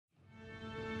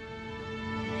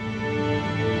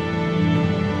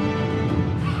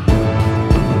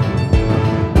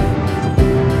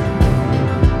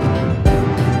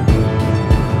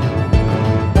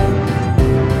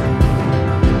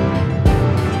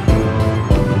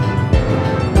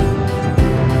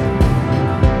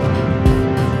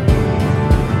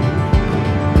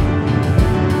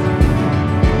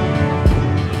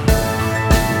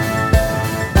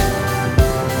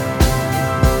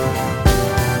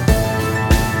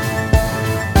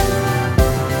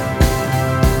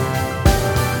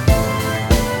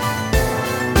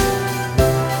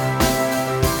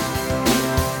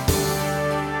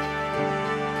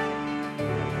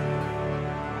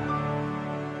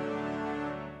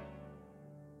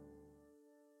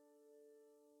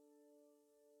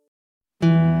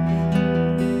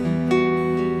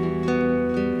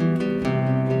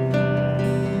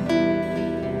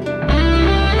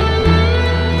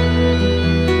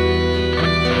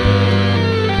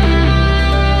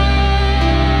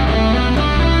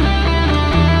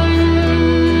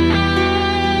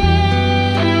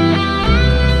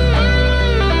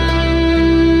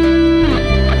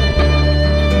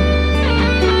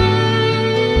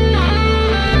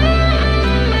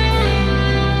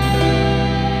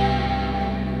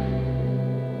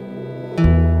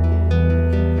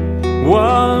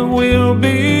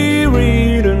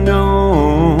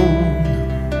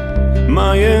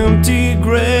my empty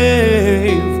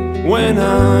grave when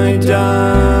I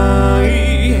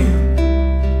die.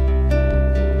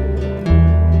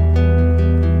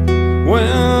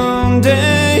 When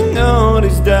they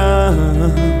notice that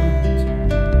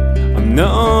I'm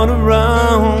not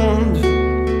around,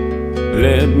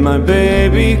 let my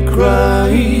baby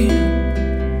cry.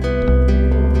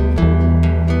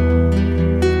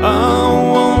 I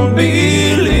won't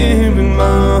be living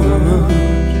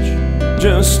much,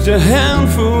 just a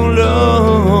handful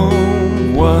of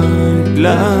white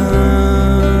lies.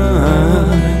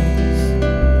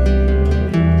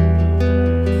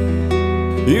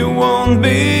 You won't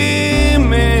be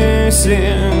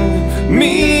missing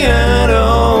me at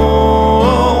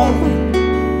all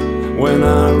when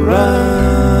I rise.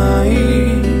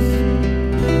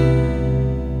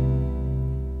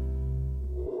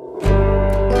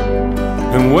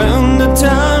 And when the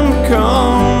time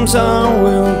comes, I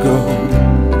will go.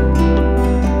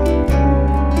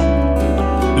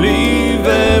 Leave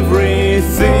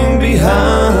everything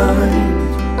behind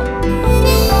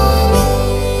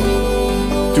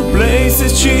to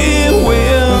places she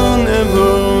will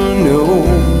never know.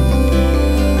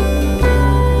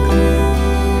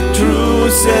 True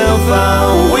self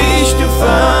I wish to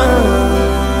find.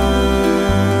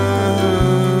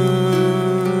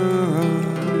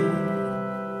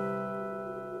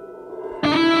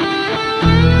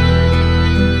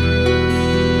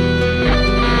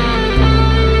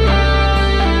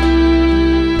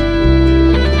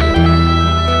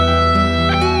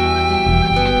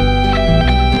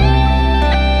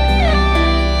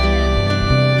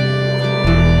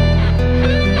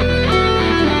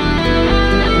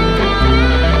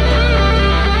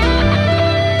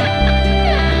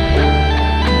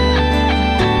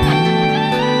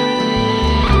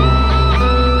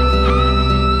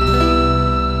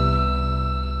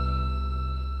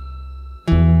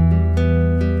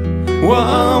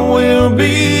 What will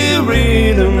be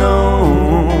written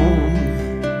on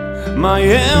my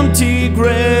empty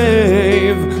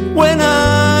grave when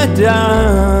I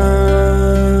die?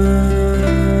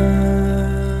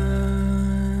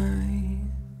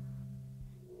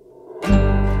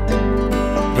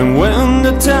 And when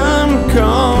the time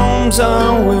comes,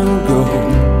 I will go.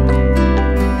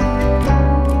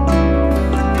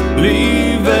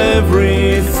 Leave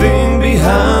everything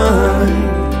behind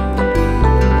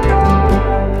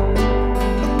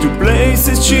to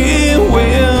places she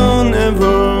will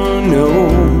never know.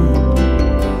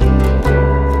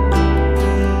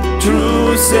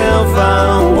 True self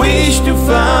I wish to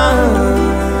find.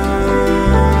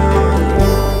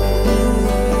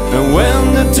 And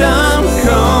when the time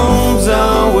comes,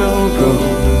 I will go.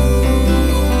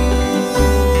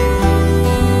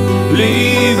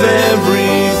 Leave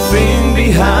everything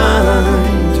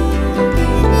behind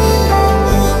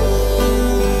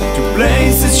to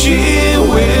places she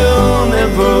will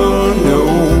never know.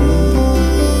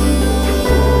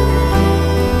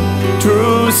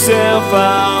 True self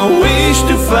I wish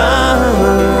to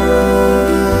find.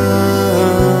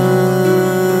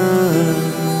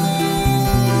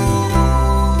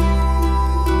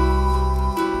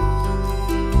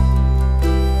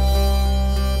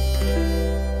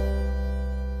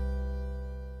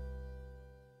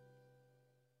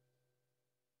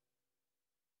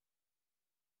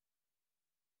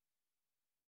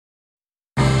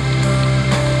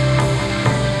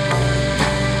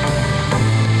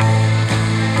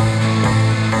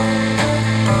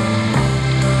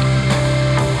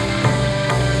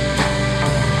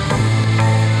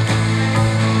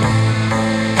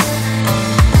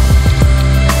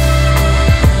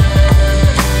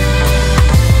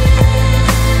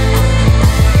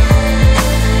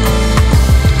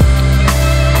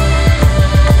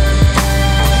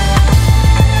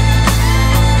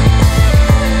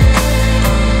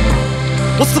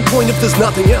 What's the point if there's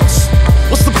nothing else?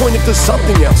 What's the point if there's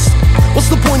something else? What's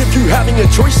the point of you having a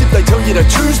choice if they tell you to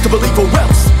choose to believe or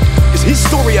else? Is his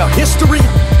story our history?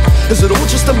 Is it all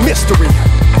just a mystery?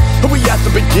 Are we at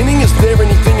the beginning? Is there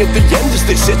anything at the end? Is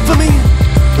this it for me?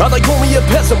 They call me a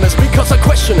pessimist because I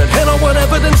question it, and I want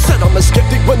evidence. Said I'm a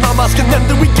skeptic when I'm asking them,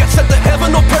 do we get sent to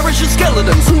heaven or perish as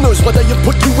skeletons? Who knows why they have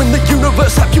put you in the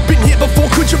universe? Have you been here before?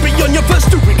 Could you be on your verse?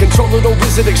 Do we control it or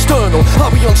is it external?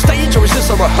 Are we on stage or is this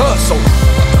a rehearsal?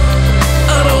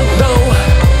 I don't know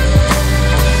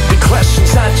the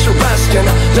questions that you're asking,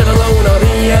 let alone all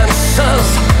the answers.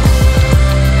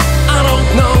 I don't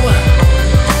know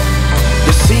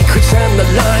the secrets and the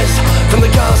lies from the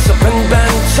gossip and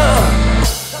banter.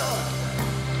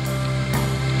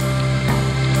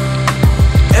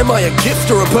 Am I a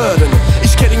gift or a burden?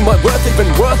 Is getting my worth even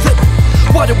worth it?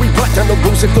 Why do we write down the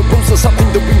rules if the rules are something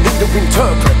that we need to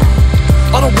interpret?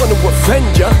 I don't want to offend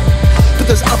ya, but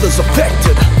there's others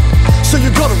affected. So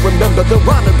you gotta remember there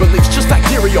are no beliefs, just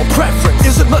bacteria or preference.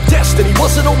 Is it my destiny?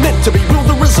 Was it all meant to be? Will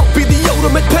the result be the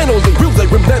ultimate penalty? Will they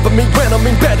remember me when I'm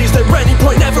in bed? Is there any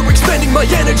point ever expending my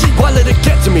energy? Why let it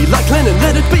get to me like Lennon?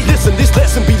 Let it be. Listen, this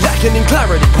lesson be lacking in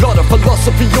clarity. Not a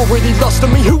philosophy already lost to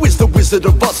me. Who is the Wizard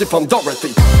of Oz if I'm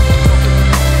Dorothy?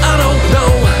 I don't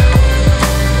know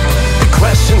the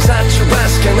questions that you're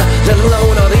asking, let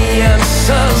alone all the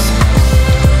answers.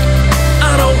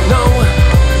 I don't know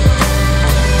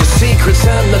the secrets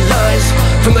and the lies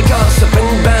from the gossip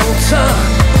and banter.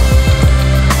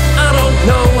 I don't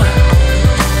know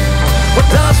what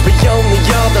lies beyond the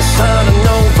other side and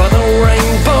over the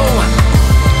rainbow.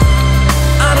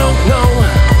 I don't know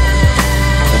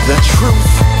the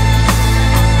truth.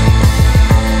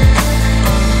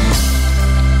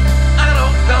 I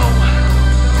don't know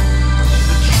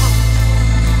the truth.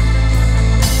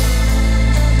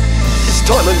 It's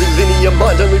time only linear,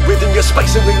 mind only within your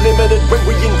space only limited when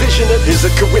we envision it. Is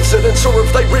it coincidence or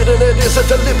have they written it? Is it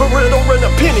deliberate or an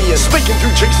opinion? Speaking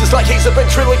through Jesus like he's a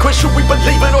ventriloquist. Should we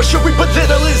believe it or should we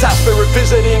belittle his spirit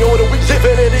visiting? Or do we live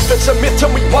in it? If it's a myth,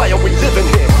 tell me why are we living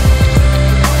here?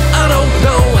 I don't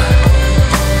know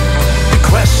the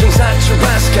questions that you're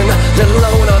asking, let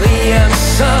alone all the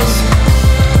answers.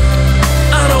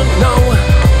 I don't know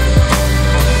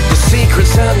the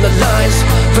secrets and the lies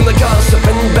from the gossip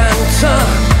and banter.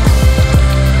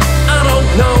 I don't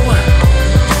know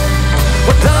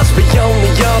what lies beyond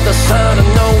the other side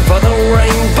and over the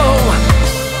rainbow.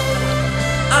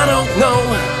 I don't know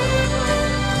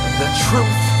the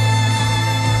truth.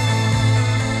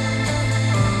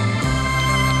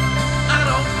 I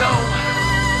don't know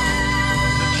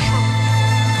the truth.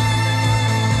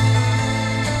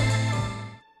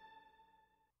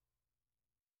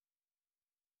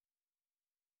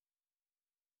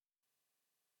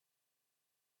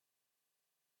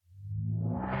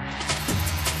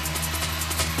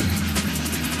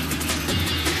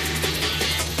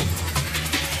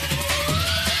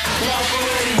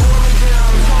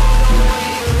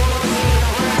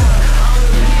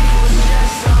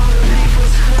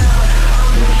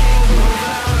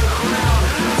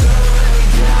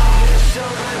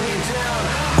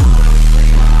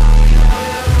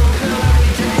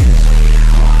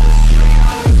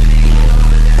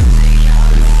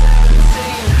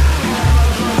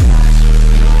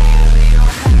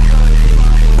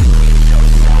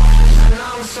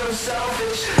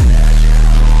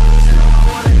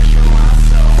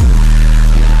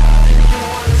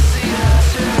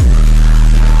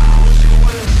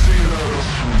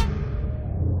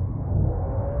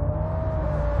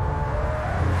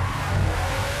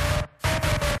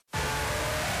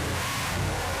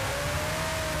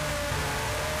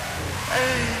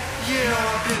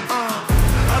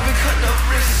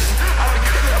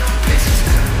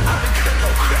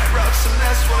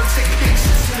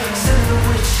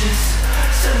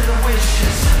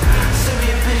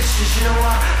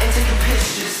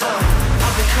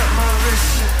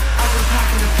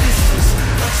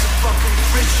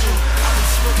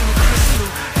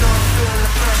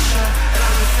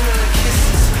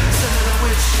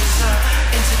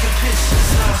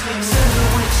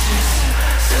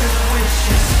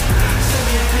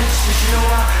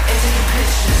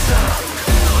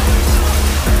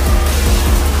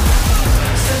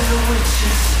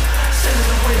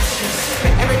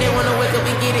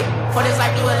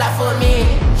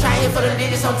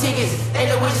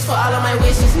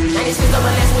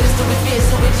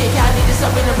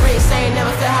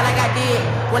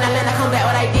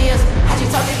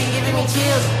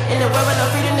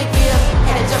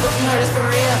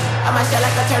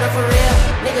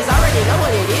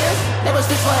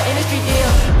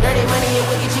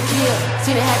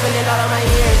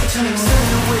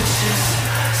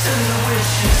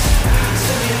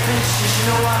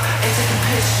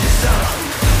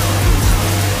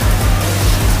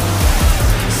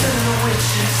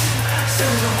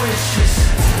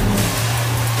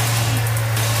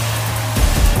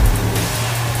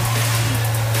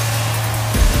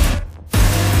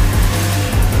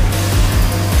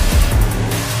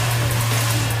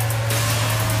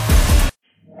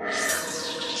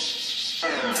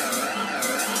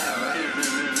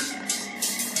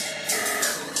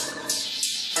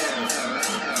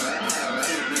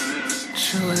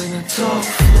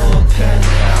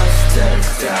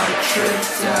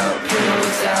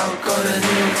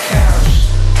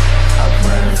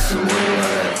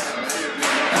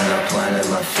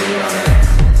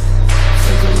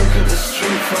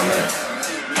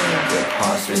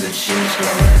 Pass me the cheese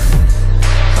growing.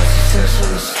 sex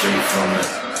on the street from it.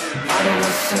 I don't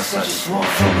want sex, I just want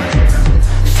from it.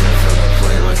 Sex on the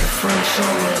plate like a French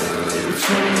omelet. With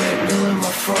 28 mil in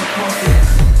my front pocket.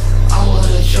 I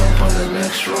wanna jump on the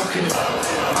next rocket.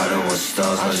 I don't want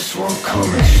stars, I just want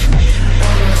comets.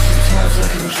 Times I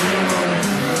can dream on it.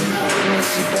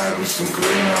 Fancy bag with some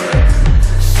green on it.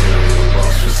 Cereal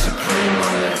box with Supreme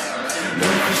on it. No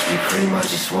Krispy Kreme, I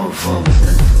just want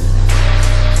vomit.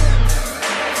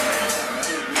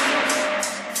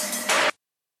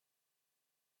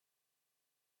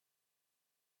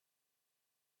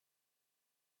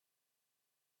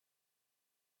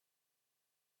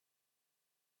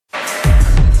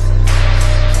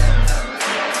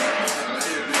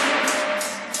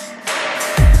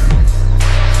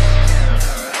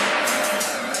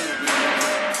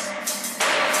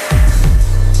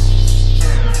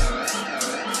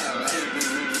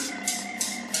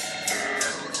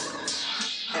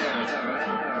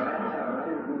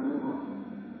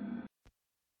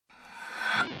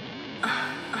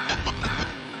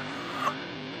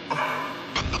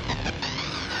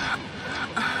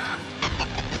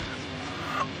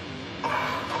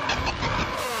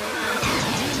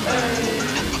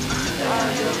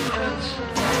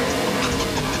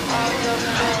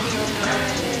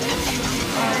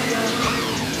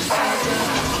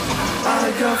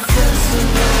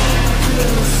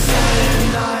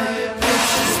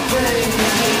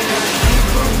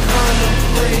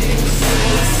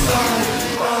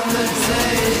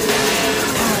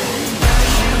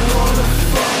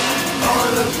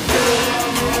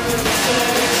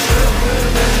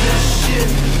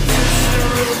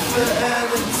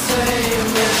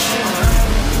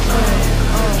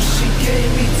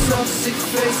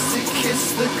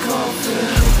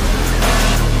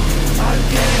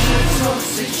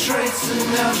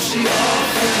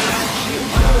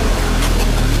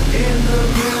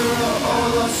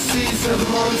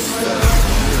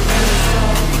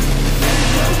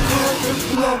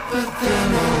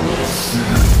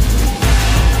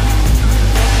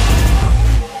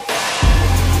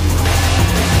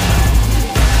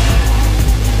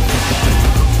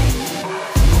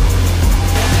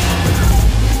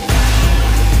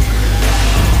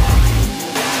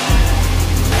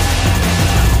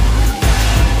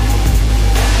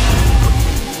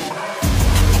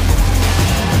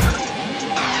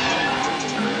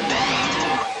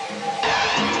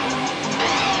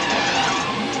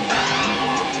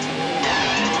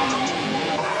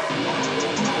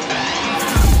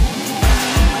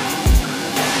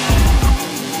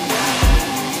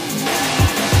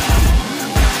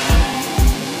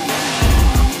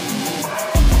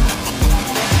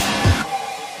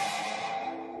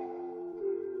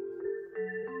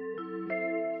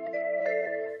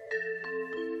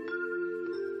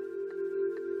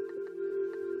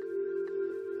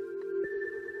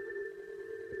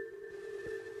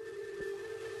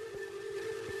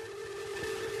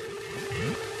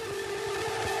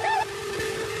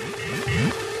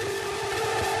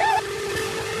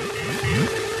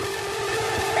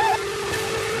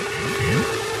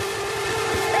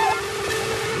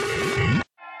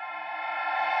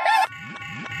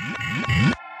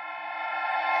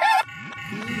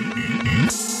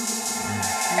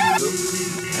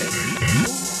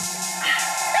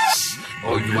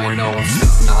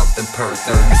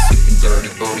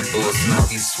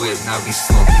 Now we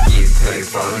slumping, getting paid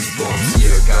for all these bumps.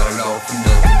 Yeah, got it all for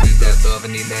nothing. Need that love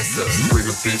and need that substance. Bring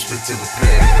a bitch back to the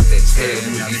pad. If that tab,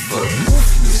 you be fucking.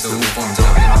 You so fun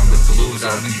talking on the blues,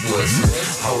 I'll be bustin'.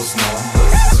 Hoes know I'm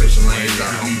hustling, switching lanes, I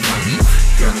don't running.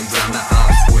 Gunning down the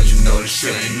ops, boy, you know this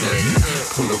shit ain't nothing.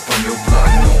 Pull up on your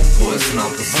block, no bustin'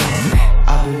 off the song.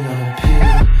 I've been on a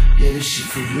pill, yeah, this shit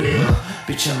for real.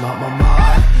 Bitch, I'm out my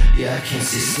mind, yeah, I can't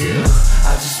sit still.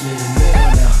 I just made a meal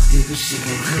now, yeah, this shit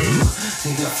ain't cool.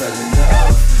 Think I fell in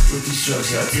love with these drugs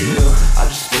I deal. I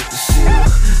just broke the seal,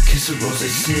 kiss a rose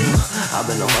seal. I've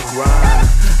been on my grind,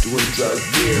 doing drug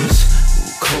deals,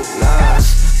 doing coke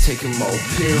lines, taking more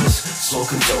pills,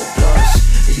 smoking dope blunts.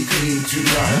 And you can even do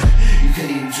nothing, you can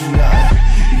even do nothing,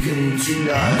 you can even do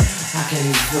nothing. I can't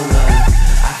even feel nothing,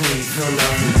 I can't even feel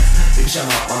nothing. Bitch, I'm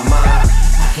out my mind,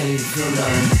 I can't even feel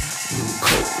nothing. Doing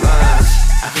coke lines,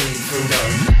 I can't even feel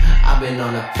nothing. I've been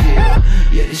on a pill,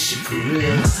 yeah, this shit for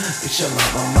real. Bitch, I'm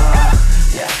out my mind,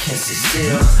 yeah, I can't sit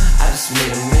still. I just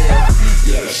made a meal,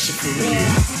 yeah, this shit for real.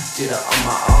 Did it on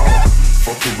my own,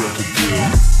 fuck the record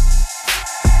deal.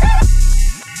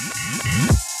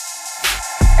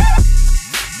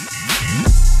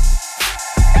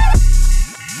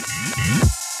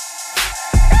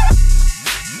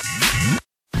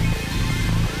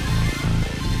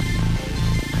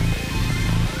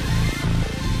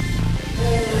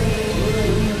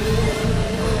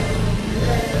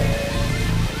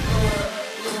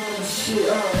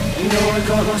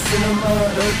 got lost in the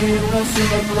mud, opium lost in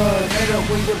my blood. Head up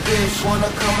with your bitch,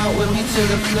 wanna come out with me to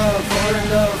the club. Fall in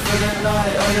love for the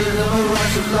night, under the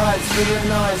mirage of lights. Feeling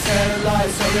nice,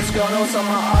 headlights, all that's going on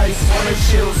my ice. Wanna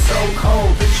chill, so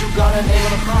cold, bitch you got a name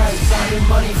on the price. I need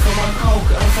money for my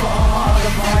coke and for all my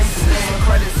other vices. My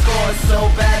credit score is so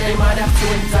bad they might have to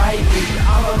indict me.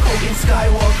 I'm a cocaine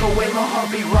skywalker with my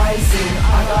heartbeat rising.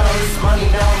 I got all this money,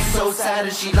 now I'm so sad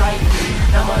that she like me.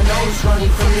 Now my nose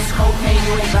running from this cocaine,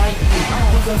 you ain't like me.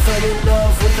 Think I fell in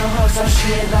love with the hugs, how she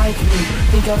ain't like me.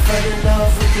 Think I fell in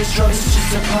love with this drugs, it's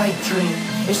just a pipe dream.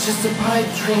 It's just a pipe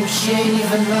dream, she ain't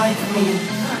even like me.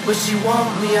 But she want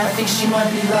me, I think she might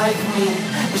be like me.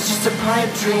 It's just a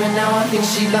pipe dream and now I think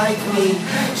she like me.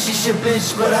 She's your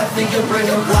bitch, but I think you'll break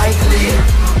up likely.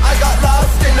 I got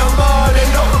lost in the mud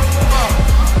and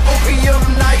opium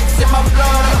nights in my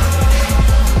blood.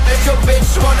 Make your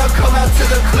bitch wanna come out to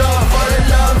the club. Fall in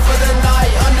love for the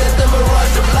night, under the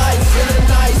mirage of lights. Feeling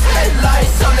nice,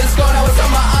 headlights, sun is gone, I was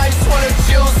on my ice. Wanna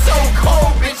chill, so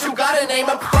cold, bitch, you gotta name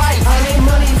a price. I need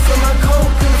money for my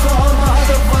coke and for all my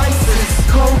other vices.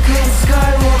 Cocaine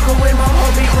skywalker when my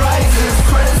heartbeat rises.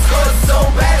 Credit score so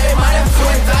bad they might have to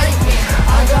indict me.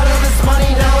 I got all this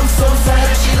money, now I'm so sad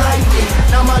that she like me.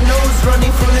 Now my nose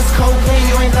running from this cocaine,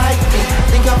 you ain't like me.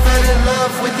 Think I fell in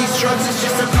love with these drugs, it's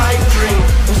just a pipe dream.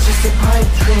 It's just a pipe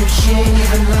dream, she ain't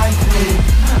even like me.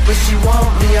 But she want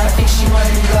me, I think she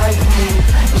might be like me.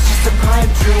 It's just a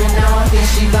pipe dream, and now I think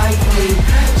she like me.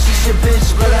 She's your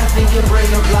bitch, but I think you'll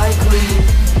break up likely.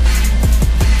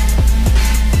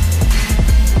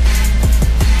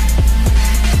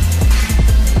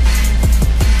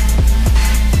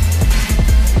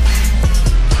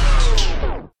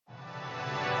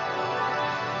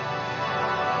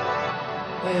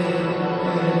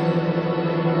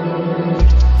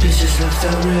 Bitches left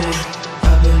that ring,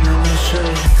 I've been on the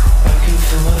train. I can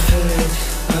feel my feelings,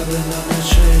 I've been on the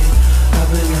train. I've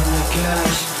been on the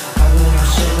gas, I've been on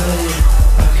so late.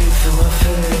 I can feel my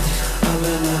feelings, I've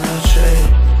been on the train.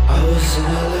 I was in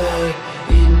LA,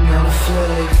 eating on a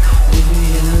flake. Leave me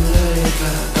in LA,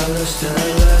 got lost in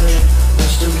LA.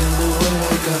 Lost again the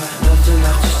way, got nothing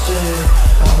left to say.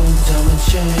 I want diamond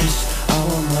chains, I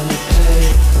want money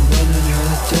paid. I'm running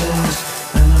out of days,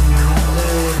 and I'm running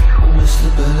late. I miss the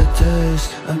better days,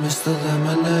 I miss the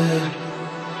lemonade.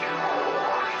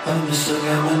 I miss the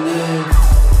lemonade.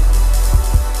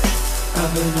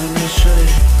 I've been on the train,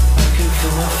 I can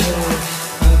feel my face.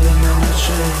 I've been on the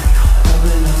train, I've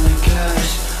been on the gas.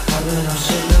 I've been on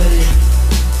so late.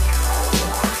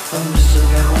 I miss the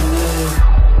lemonade.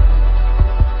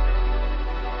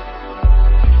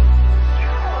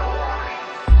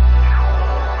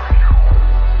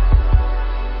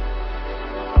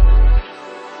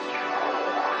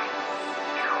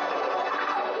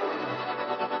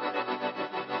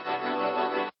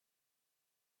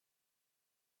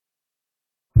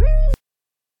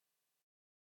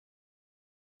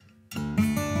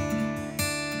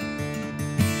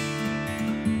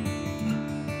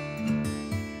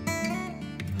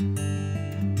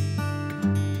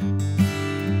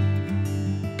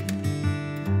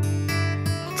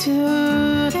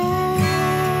 Today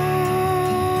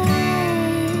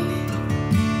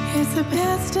is the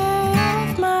best day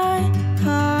of my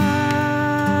life.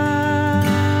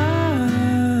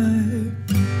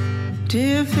 Do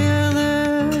you feel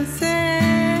the same?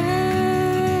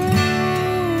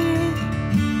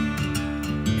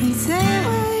 And say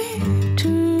way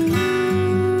too.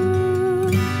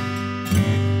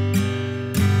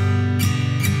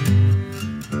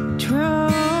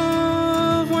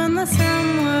 Drove when the sun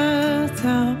was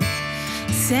up.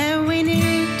 Said we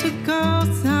need to go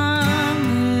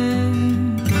somewhere.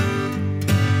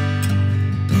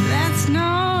 That's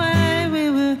no way we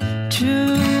were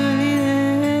truly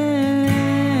there.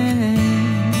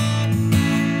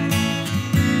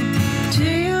 Do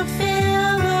you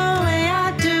feel the way I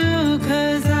do?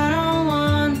 'Cause I don't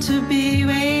want to be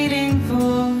waiting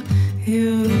for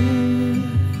you.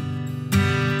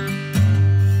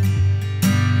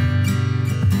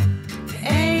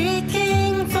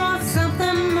 Aching for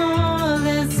something more.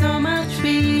 There's so much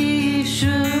we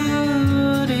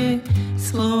should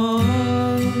explore.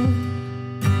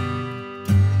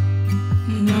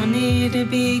 No need to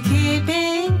be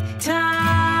keeping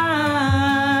time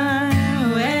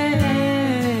away.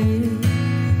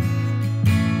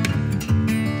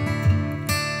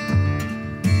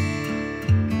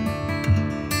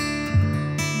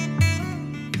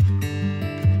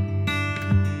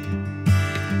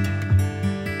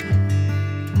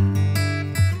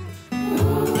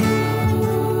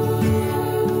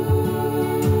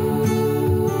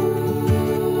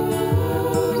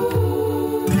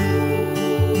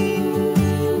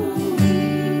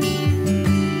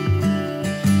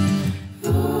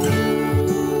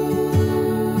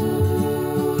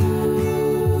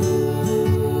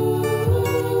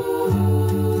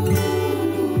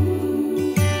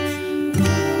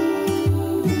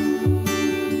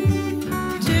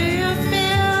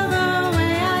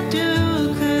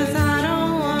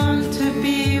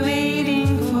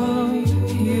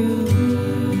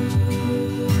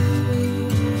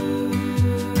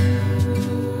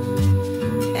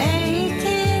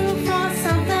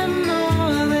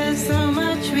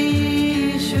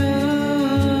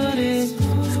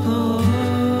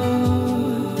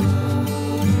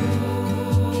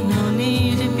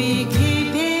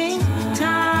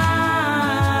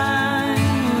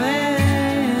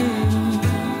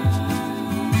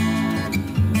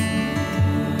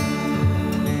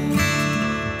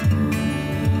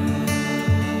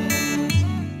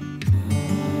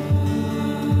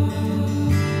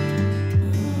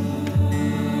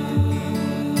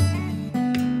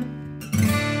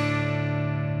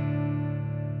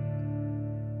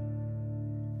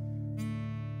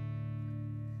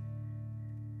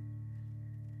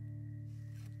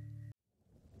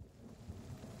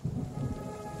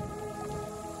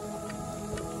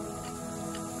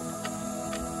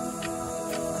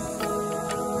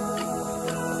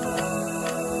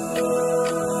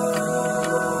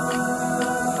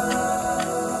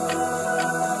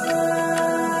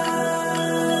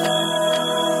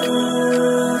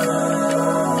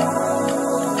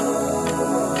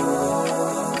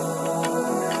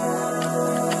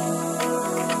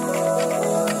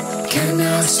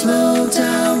 cannot slow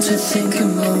down to think a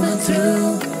moment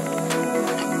through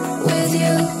with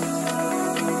you.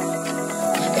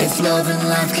 If love and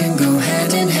life can go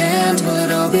hand in hand, will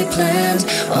it all be planned,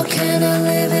 or can I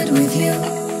live it with you?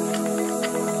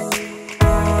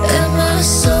 Am I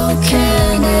so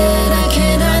candid I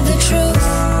can't hide the truth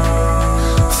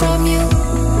from you?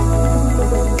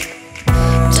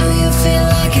 Do you feel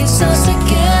like it's us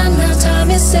again? Now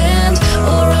time is sand,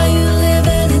 or are you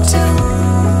living it too?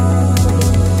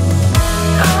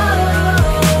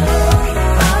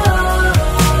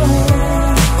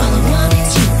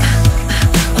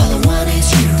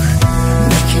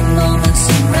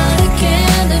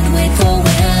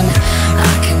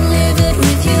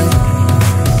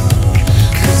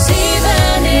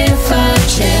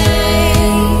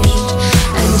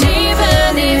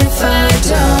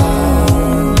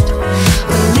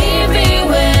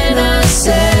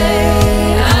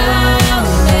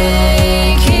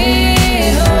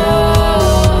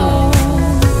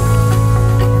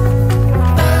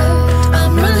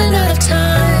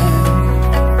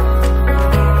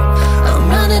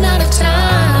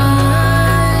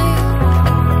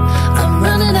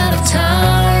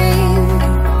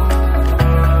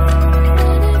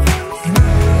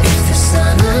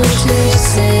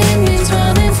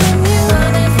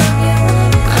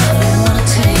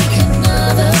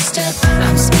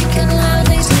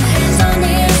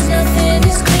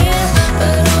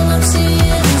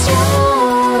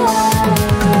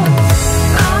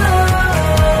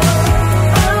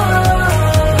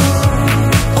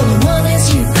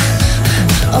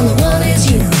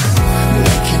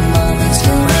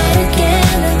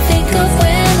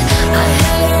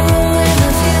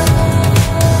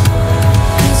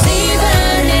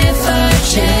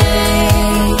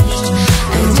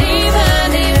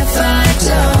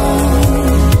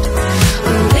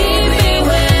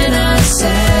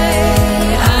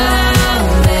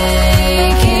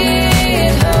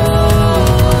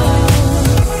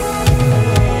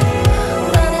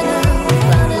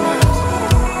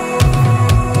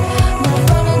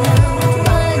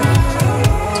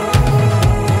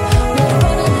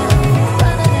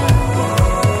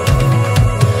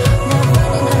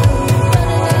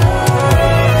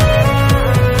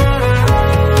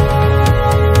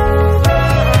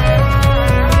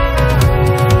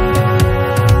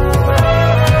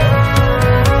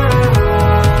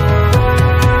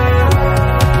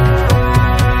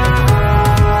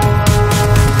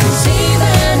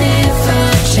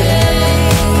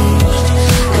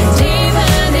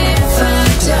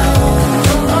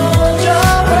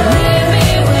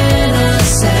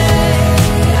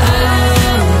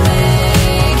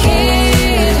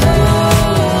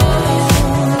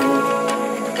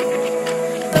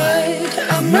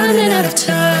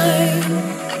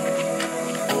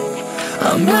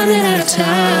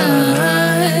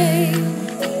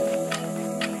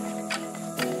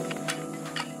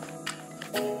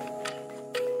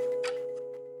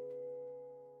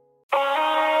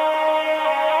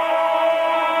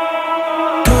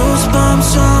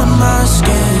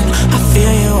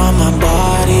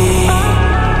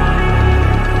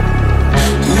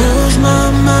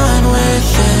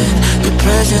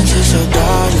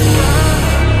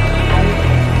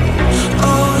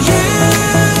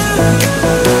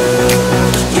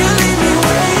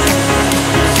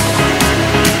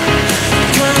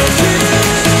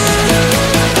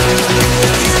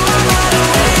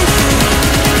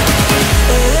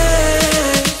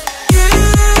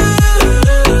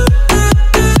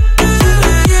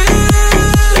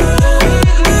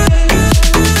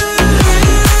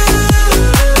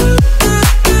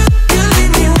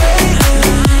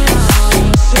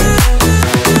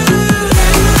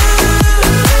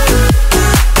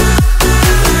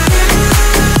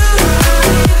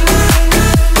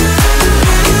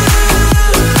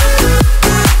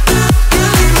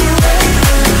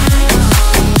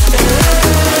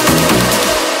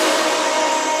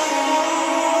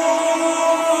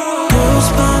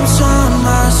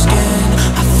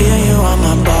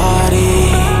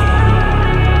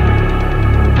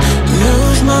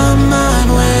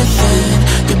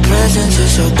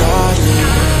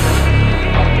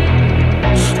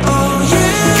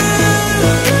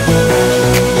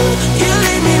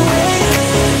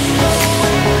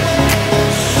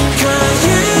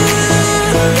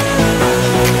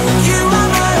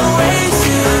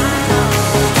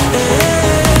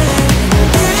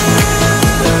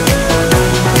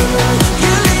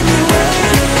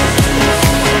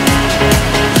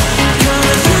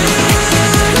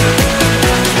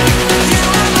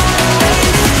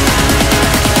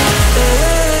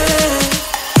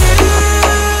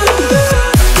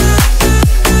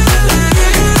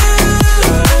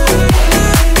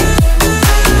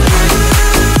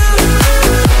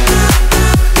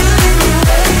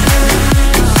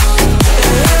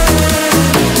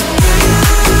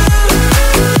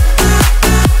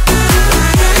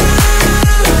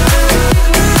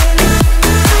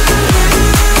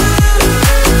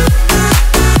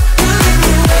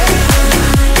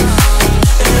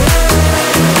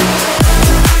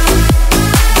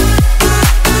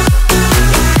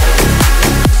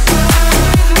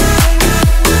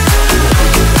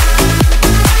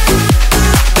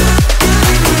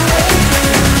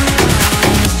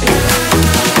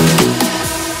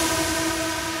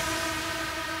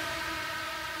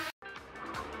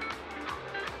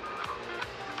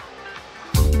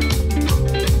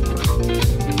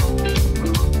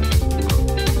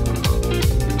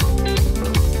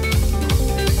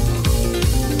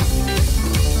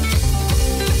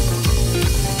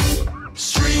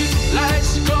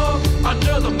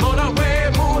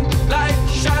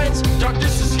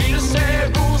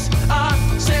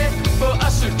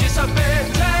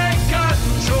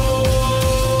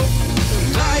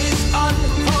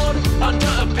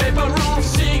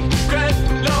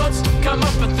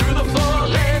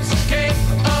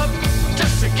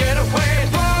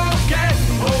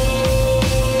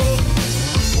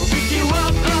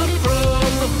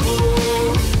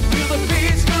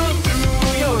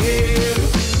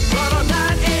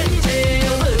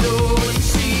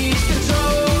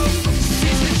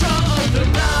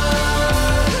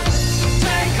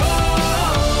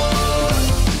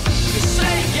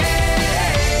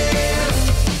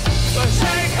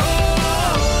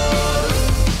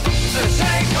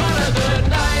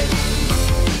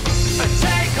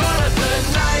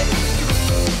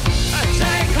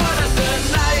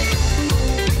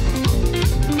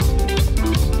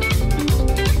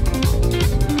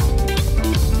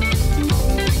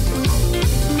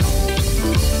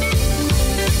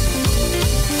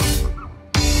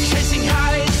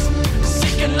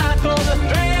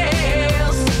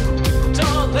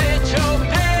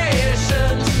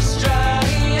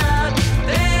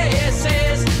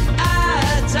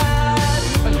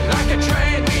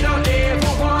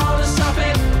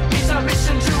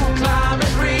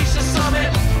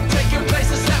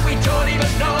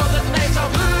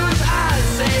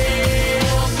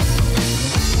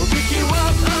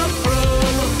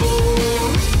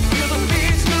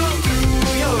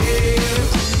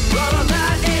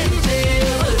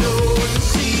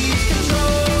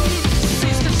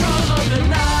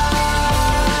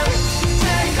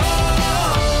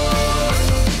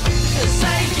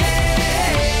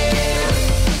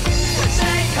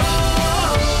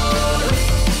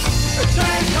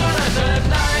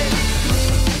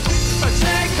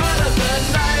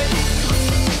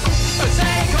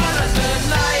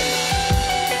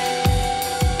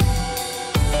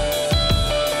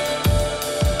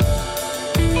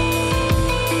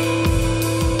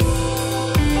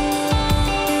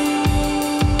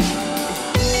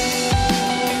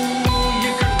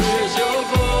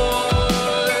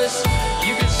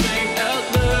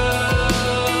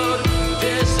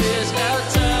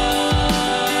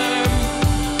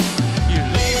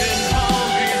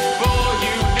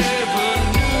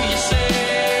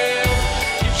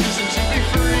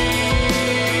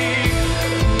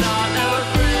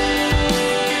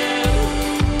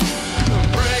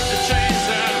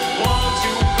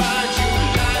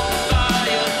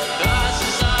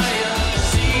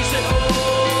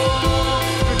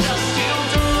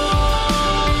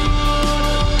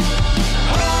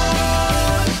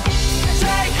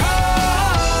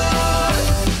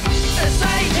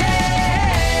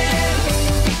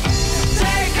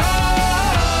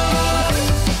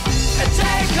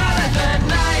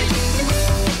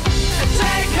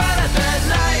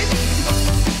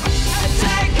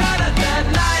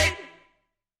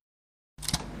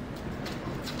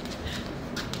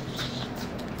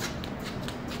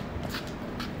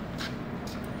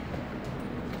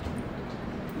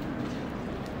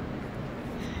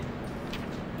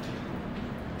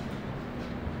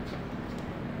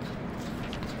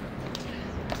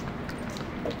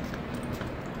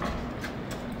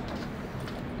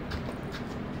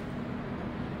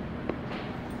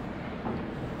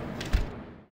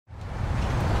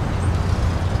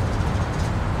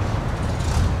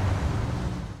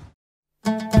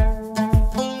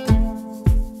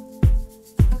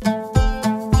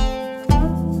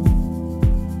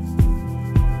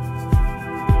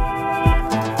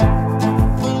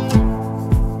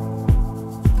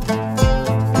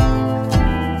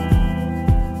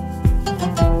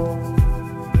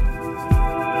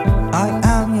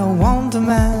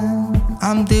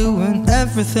 I'm doing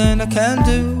everything I can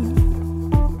do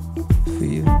for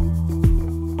you.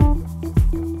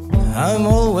 I'm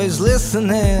always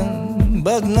listening,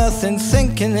 but nothing's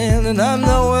sinking in, and I'm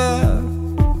nowhere.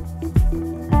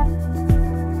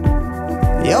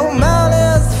 Your man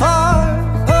is far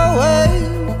away,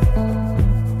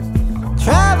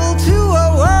 travel to a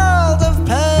world of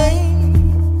pain.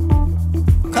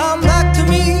 Come back to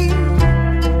me,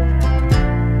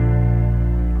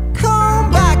 come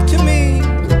back to me.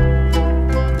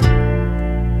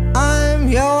 I'm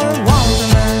your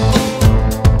Wanderman.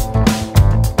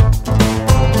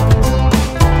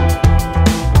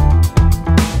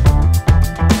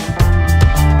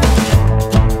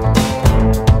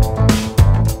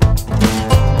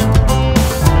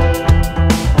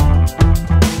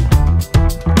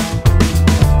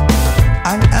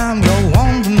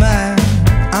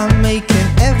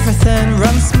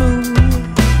 Run smooth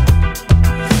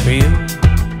for you.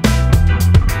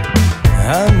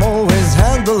 I'm always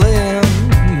handling,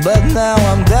 but now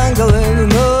I'm dangling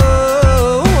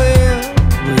nowhere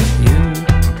with you.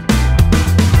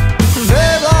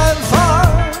 Babe, I'm far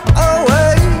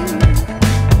away,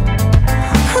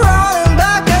 running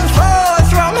back and forth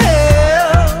from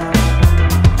here.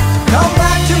 Come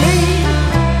back to me,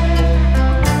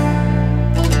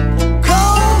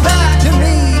 come back to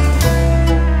me.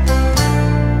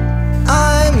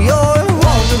 I'm your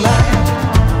Wanderman,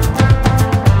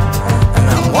 and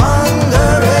I'm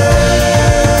wondering.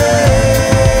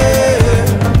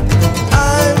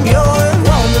 I'm your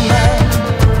Wanderman,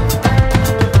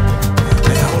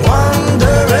 and I'm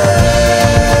wondering.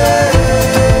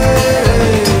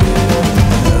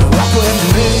 Walk with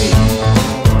me.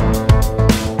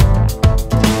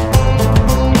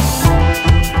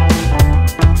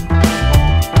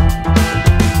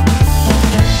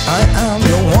 I am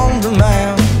your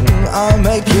Wanderman. I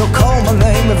make you call my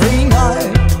name every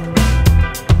night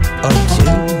or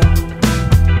two.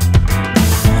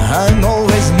 I'm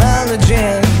always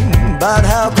managing, but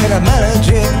how can I manage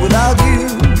it without you?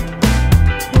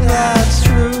 That's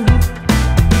true.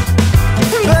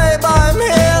 Babe, I'm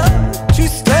here to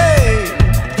stay.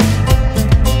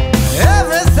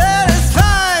 Everything is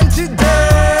fine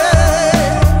today.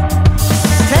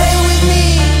 Stay with me.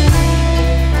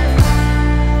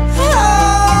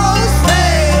 Oh,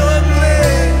 stay with me.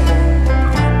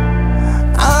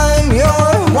 I'm your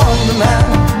Wanderman,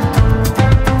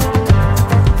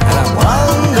 and I'm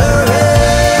wondering.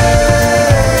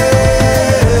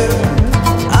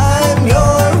 I'm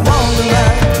your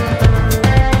Wanderman,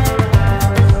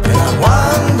 and I'm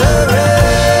wondering.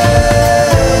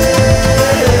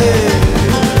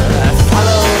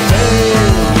 Follow me.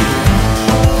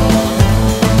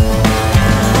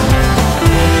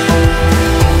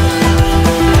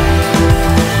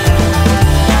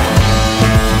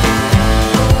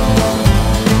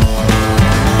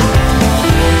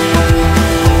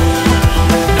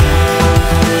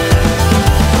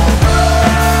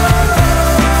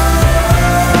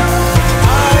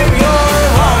 I'm your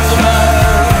Wanderman.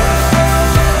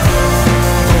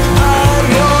 I'm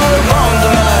your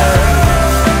Wanderman.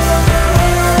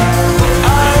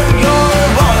 I'm your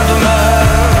Wanderman.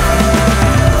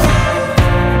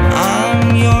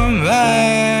 I'm your man.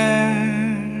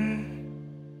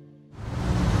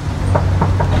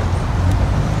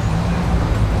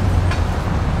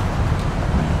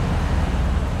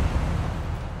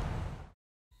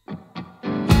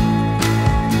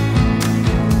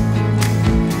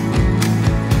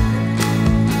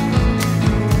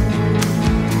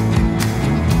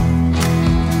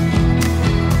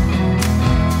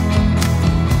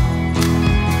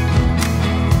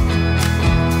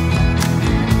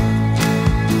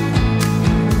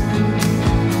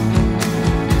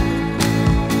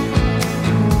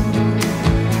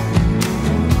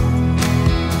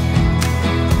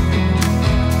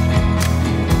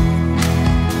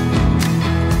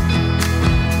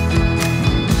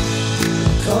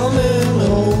 Coming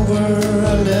over,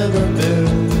 I've never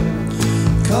been.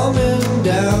 Coming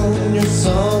down in your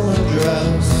summer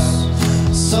dress.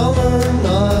 Summer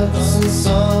nights and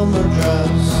summer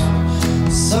dress.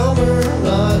 Summer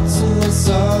nights and the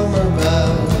summer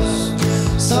bells.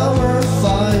 Summer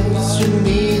fights, your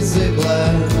knees are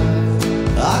glad.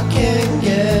 I can't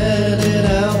get it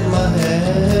out my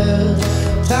head.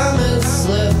 Time it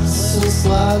slips and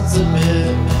slides a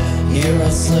bit. Here I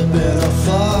slip and I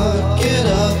fuck it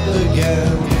up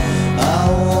again. I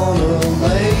wanna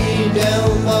lay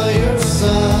down by your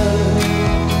side.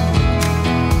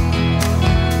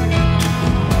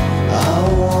 I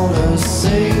wanna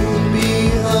sing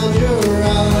behind your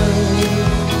eyes.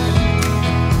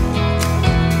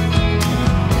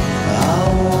 I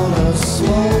wanna swim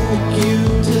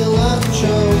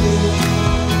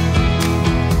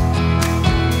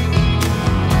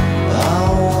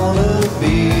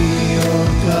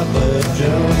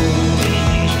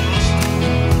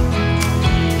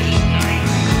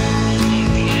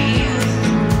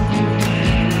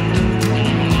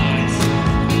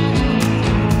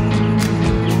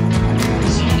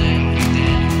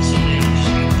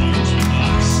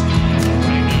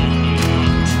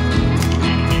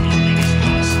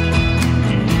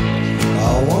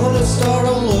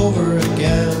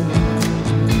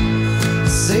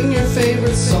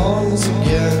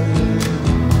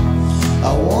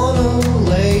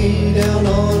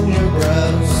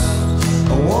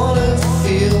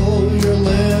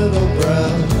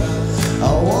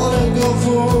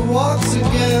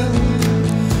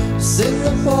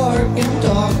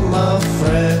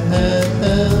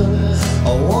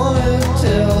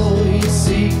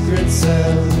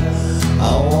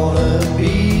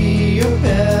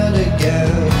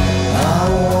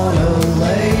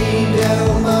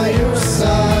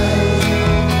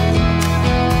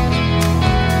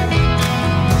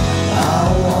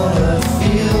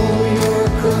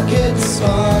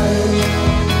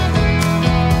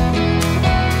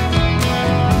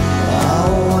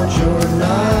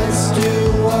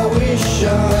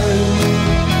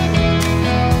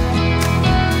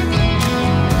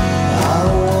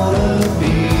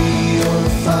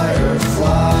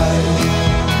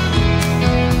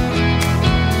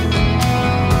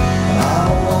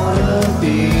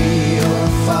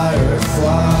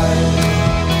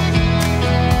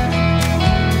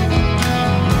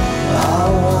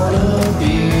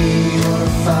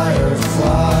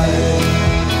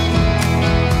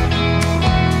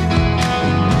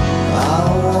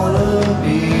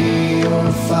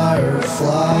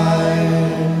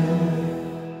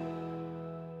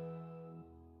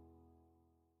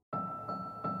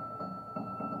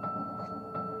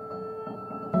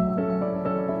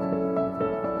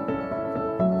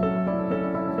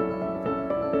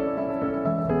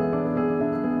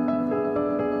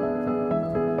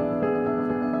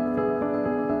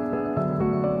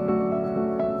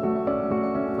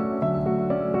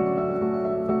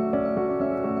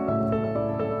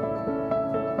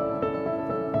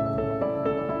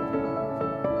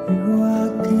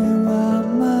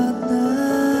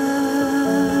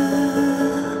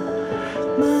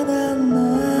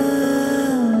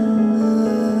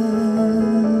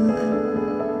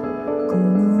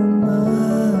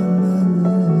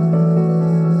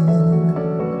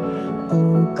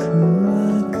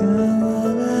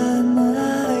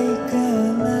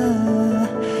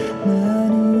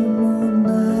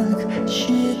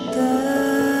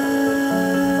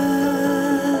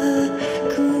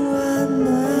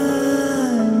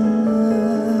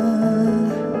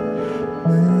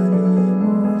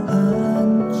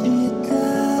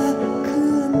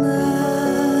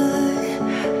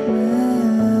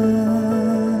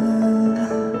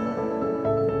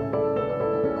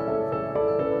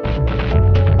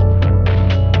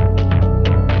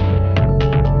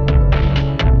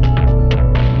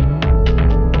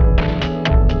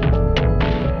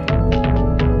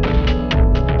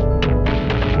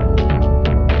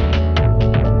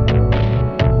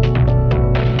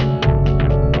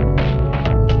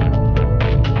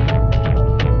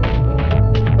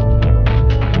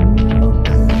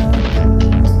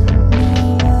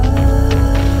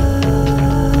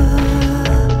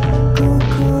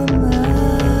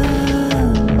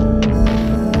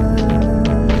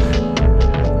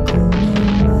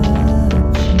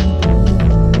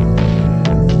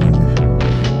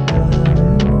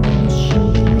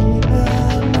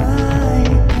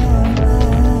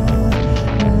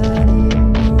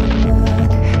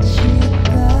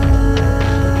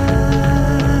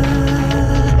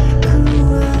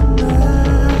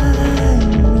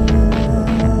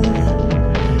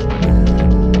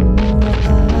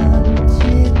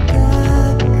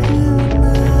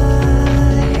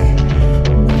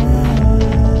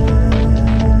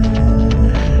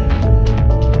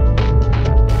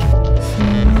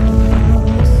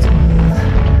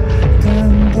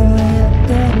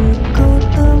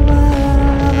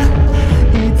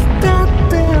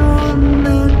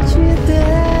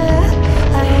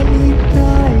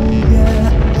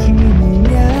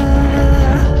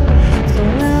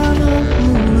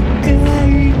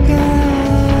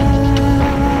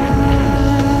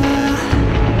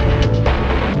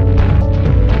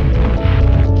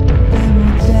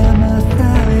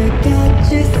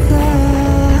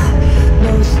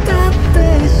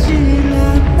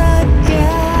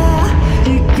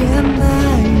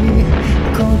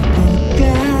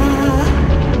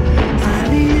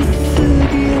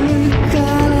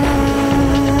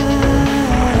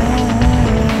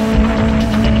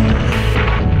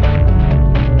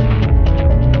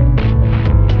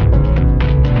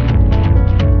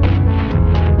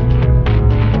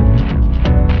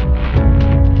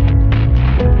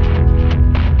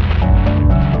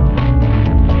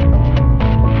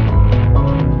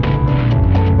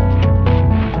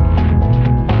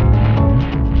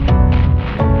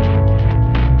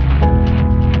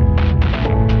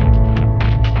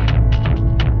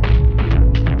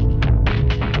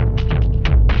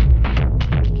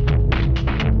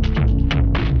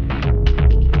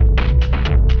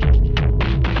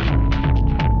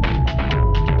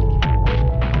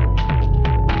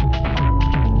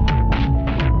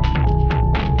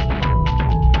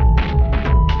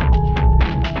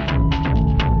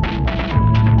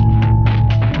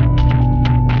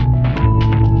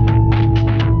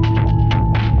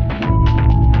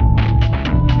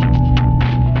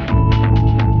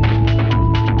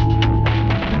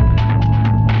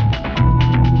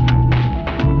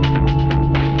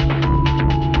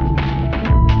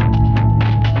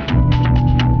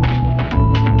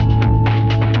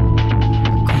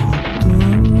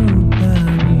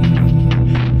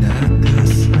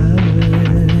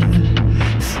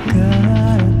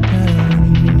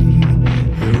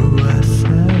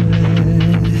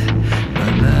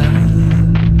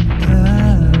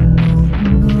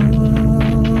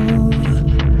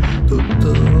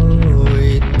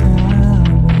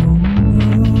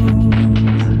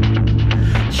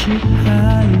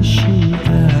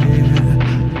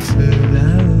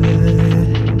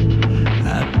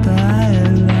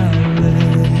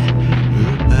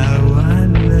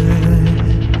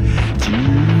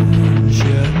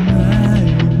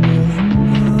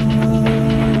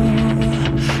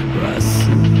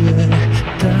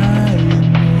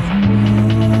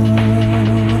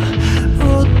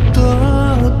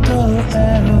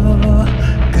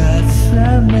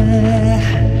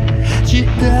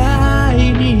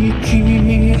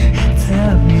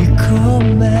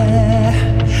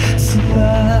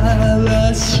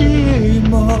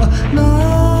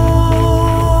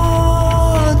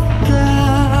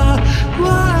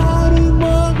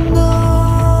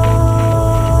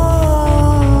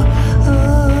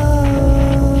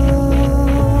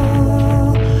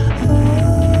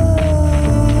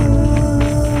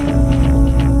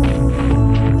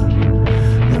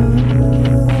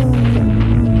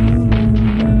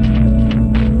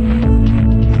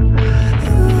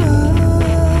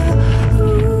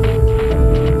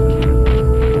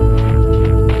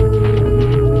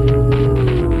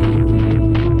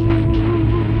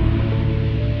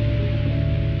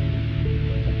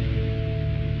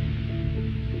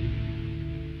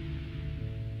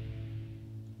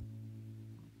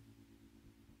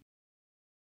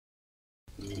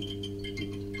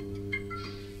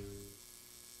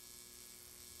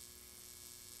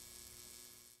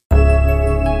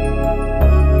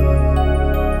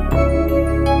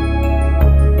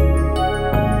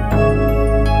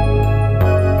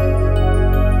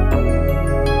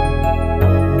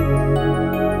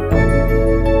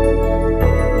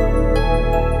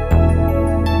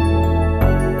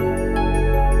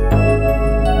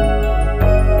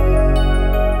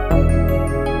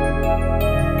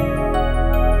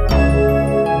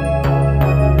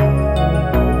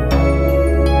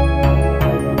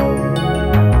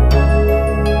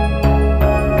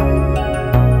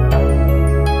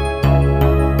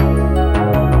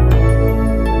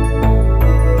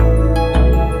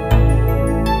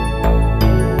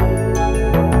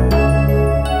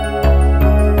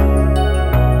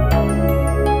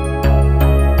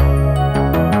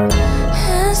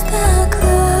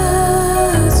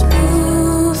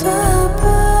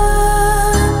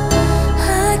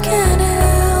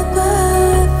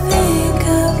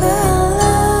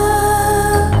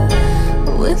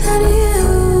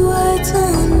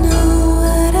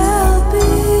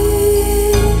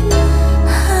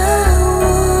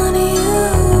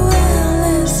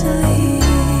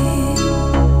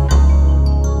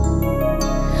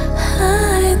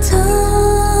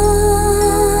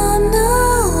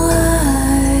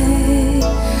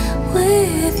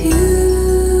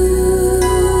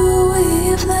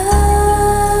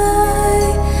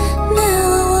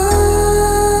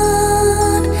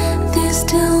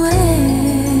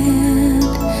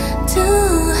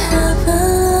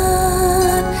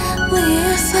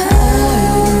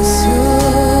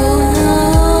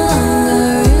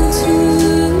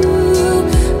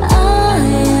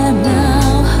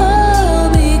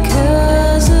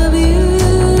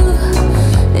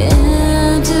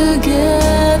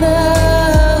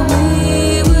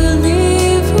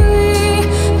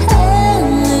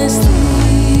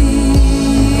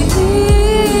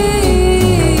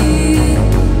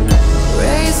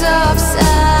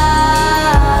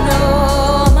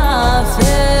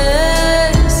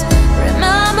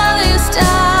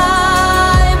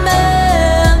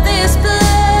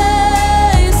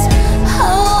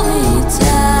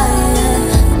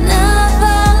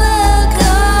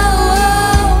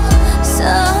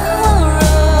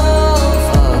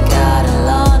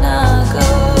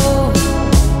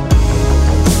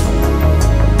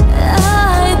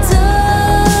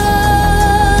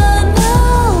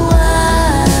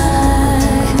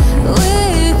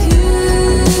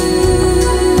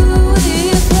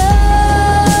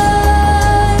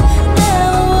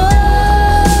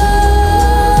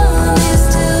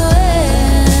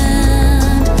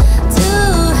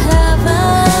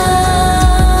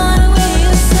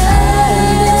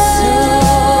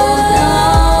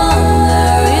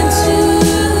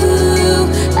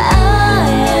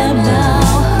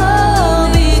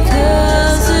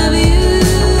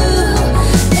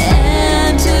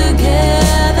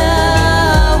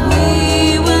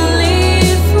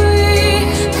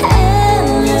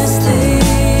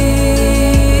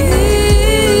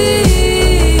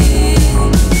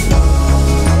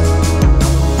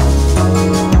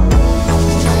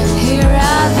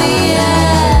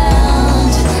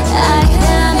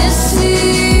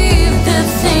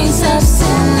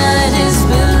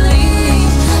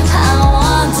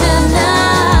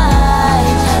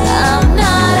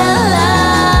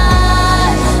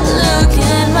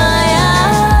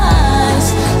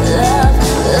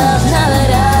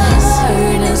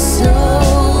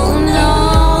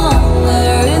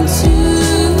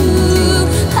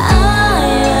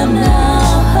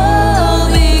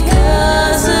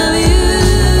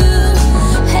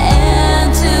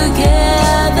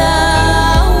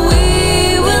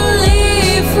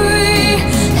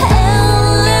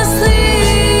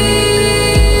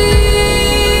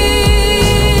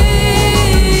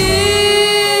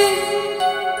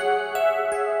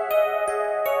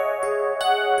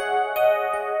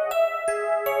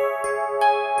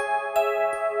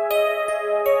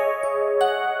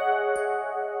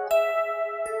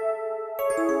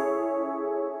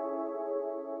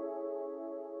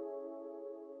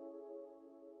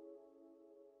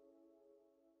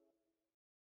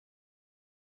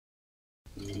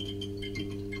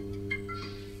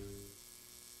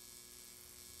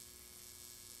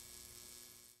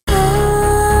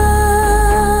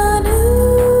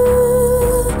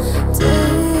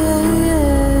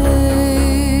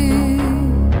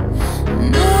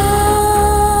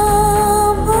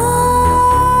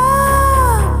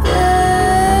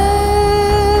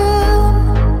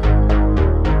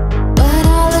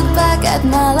at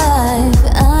my life.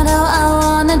 I know I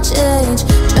wanna change,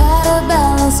 try to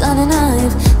balance on a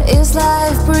knife.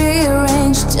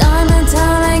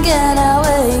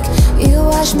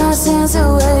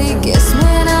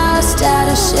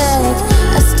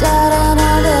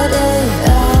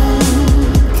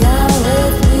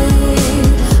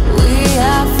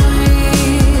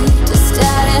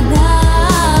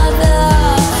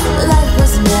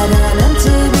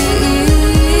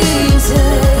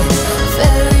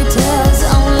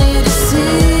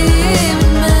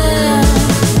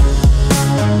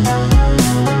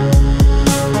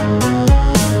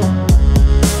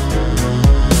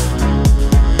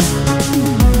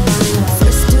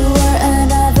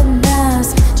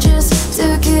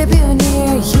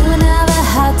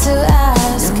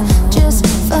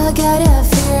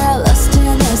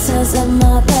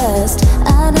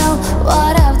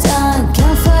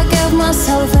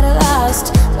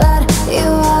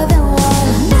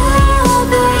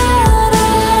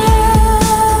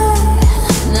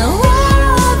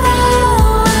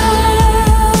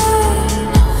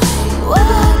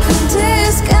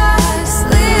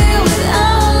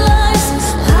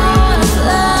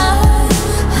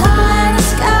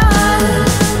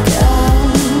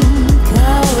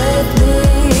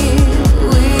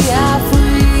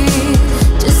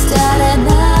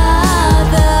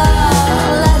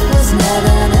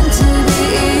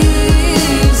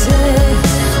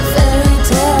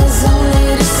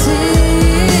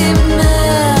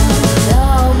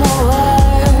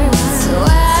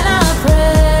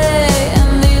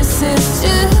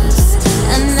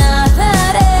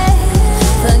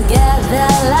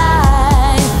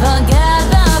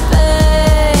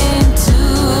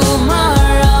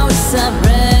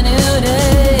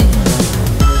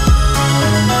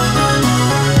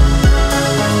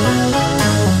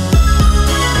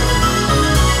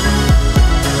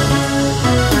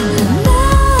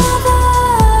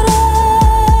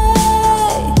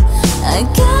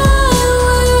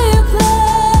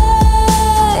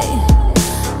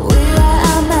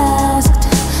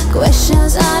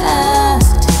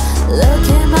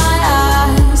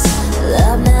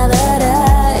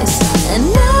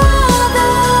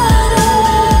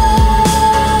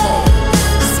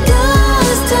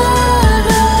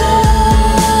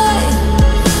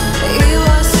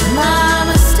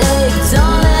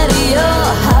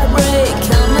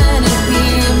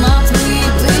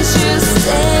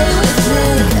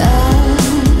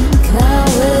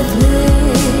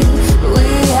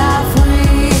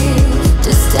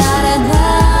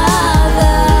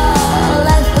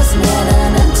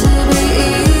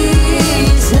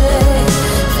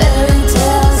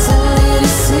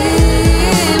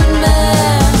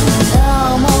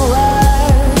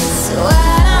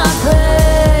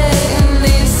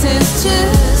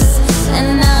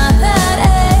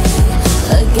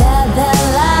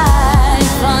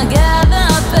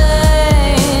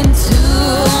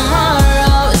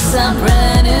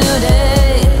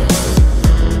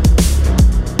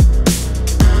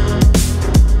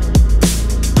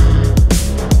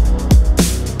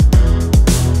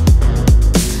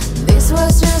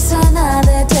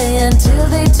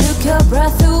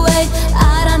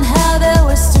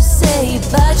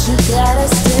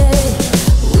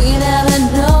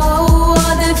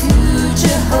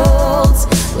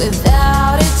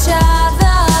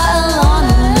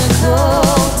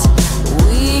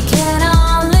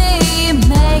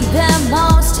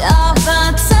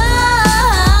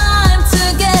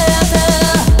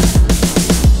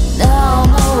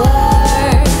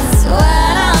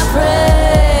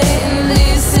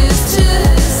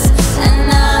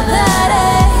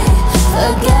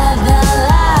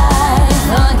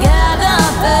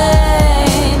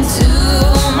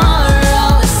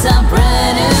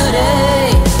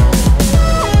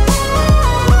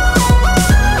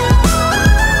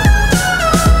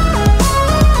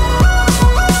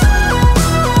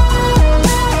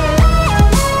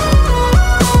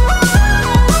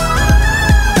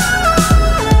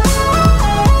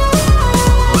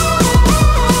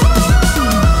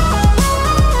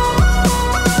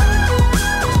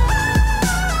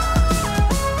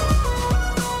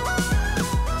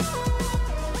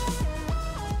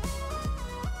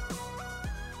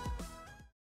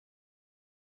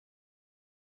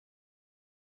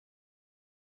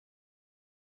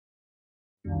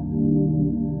 She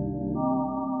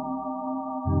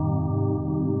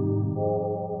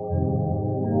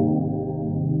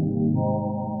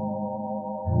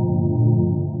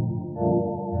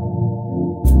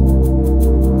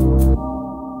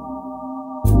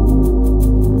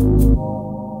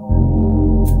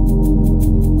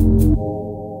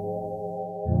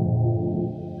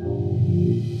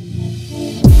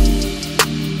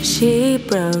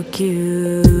broke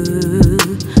you,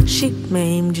 she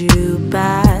maimed you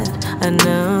bad. I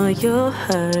know you're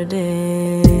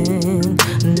hurting,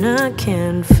 and I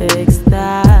can't fix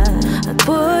that. I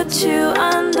put you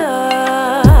under,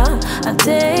 I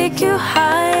take you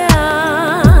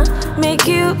higher, make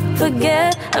you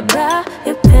forget about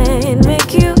your pain,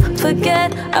 make you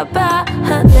forget about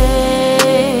her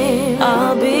name.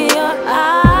 I'll be your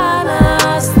anesthetic,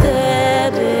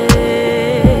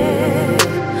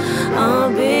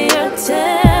 I'll be your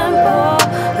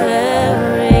temporary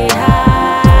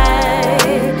high,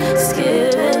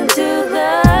 skip into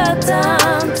the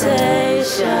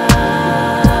temptations.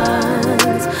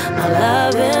 My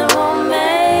loving will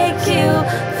make you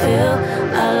feel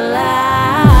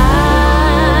alive.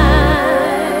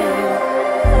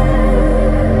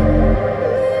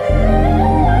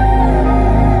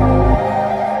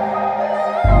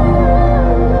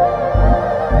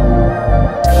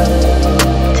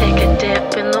 Take a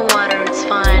dip in the water, it's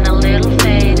fine, a little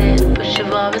faded, but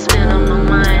you've always been on my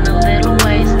mind, a little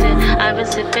wasted. I've been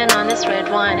sipping on this red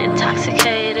wine,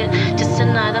 intoxicated, just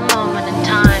another moment in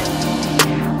time.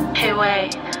 Hey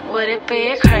wait, would it be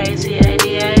a crazy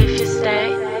idea if you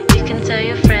stay? You can tell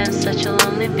your friends that you'll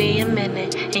only be a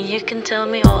minute, and you can tell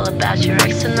me all about your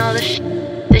ex and all the shit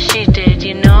that she did.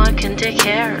 You know I can take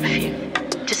care of you.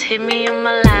 Just hit me on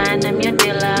my line, I'm your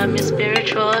dealer, I'm your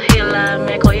spiritual healer,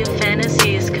 make all your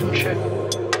fantasies come true.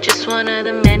 Just one of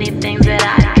the many things that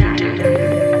I can do.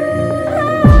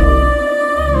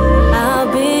 I'll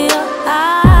be your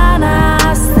anesthetic,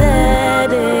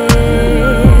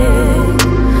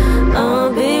 I'll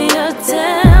be your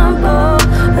temporary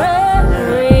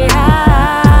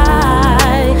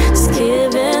high, just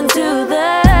give in to the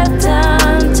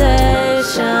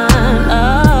temptation.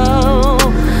 Oh,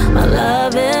 my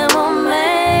loving will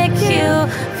make you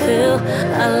feel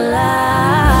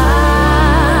alive.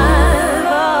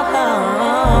 Oh,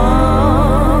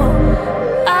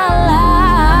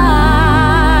 alive,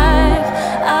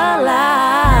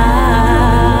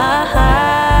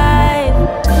 alive.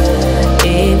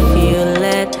 If you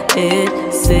let it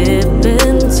sip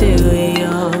into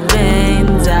your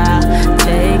veins, I'll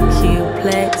take you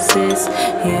places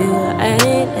you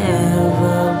ain't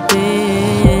ever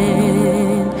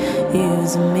been.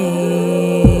 Use me,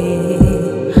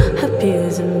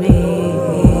 abuse me.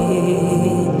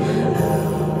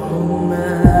 Oh my,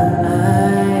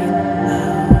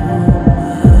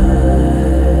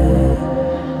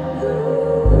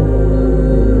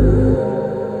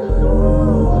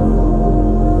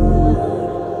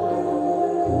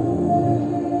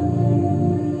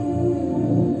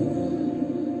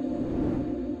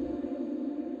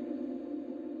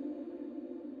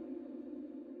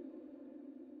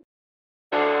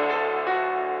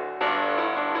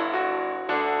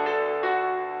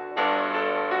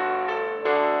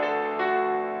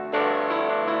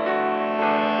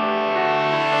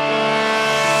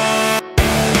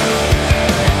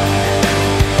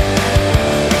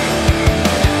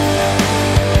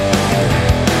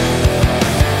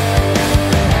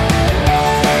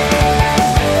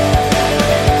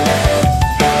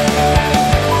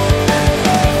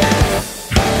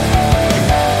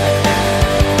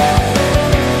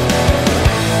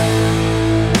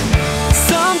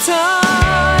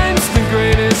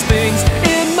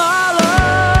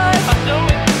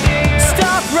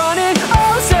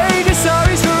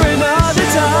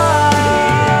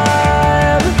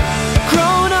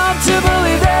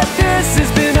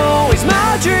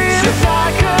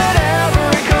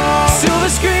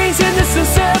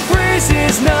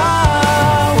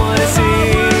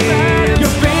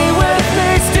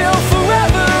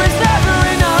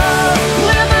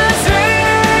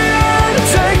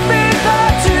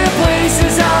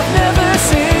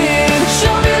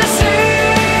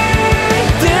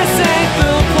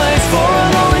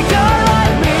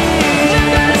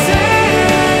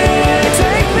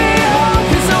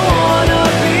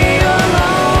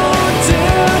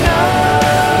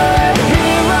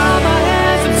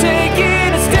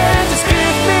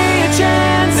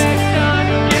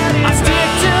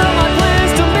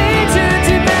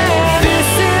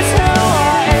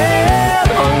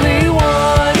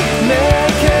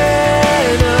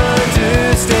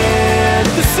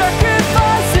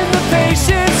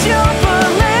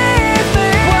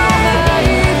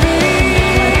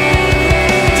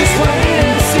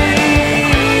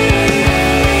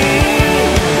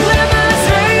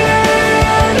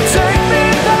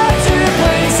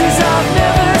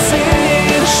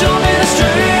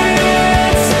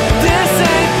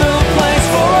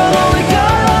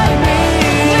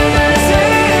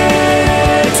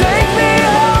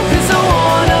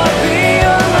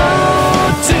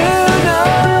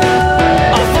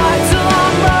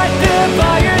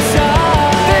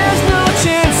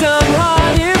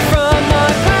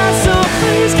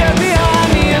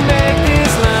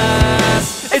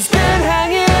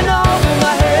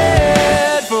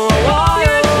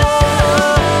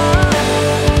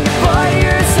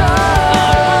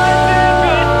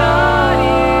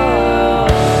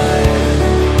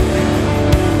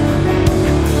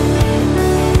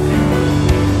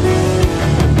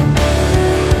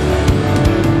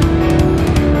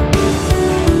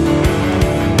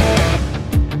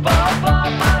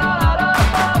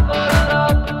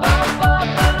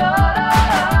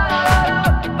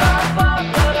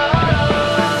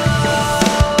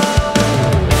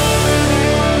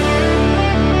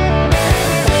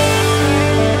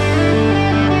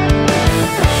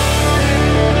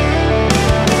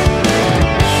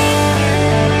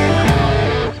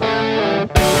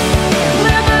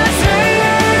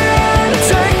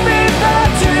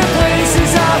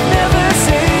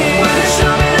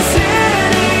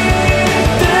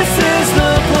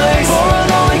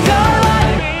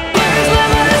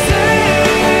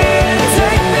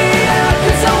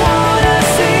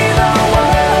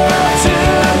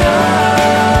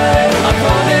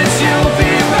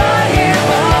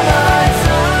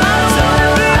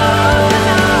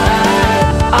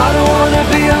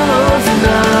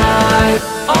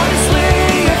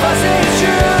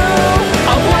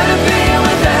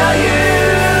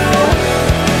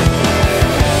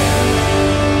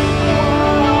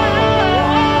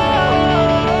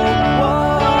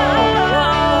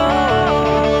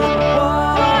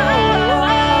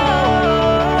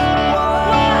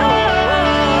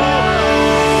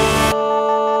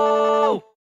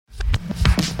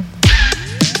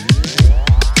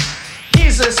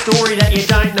 a story that you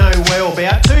don't know well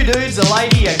about two dudes, a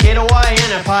lady, a getaway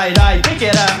and a payday. Pick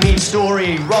it up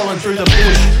mid-story, rolling through the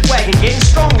bush, wagon getting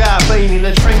stronger, been in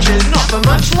the trenches not for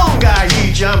much longer.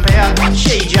 You jump out,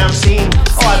 she jumps in,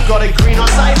 I've got a grin, I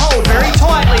say hold very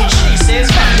tightly, she says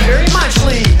thank you very much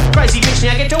Lee. Crazy bitch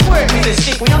now get to work with a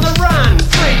stick, we on the run,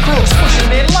 three crooks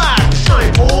pushing their luck, no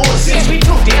pause since we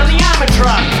took down the armour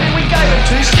truck, and we gave them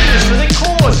 2 stickers for the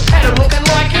cause, had them looking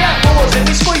like outlaws, and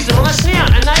we squeezed them on the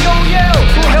snout and they all yelled,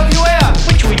 we'll help you out,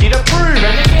 which we did approve,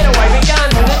 and the getaway begun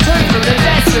with a two from the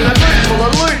dats and a boot full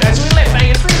of loot as we left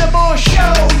hanging through the bush.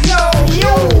 Yo, yo,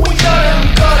 yo, we got him,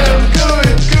 good,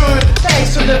 good,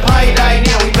 thanks for the payday,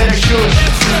 now we better shush.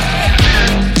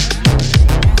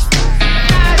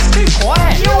 Nah, it's too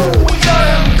quiet. Yo, we got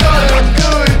him,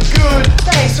 good,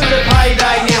 thanks for the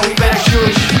payday, now we better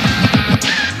shush.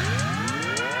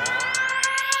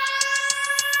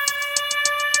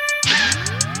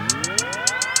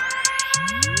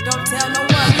 Don't tell no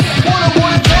one.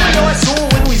 What a joy I saw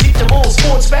when we zipped them all.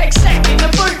 Sports bags stacked in the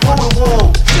boot on the wall.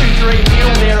 2-3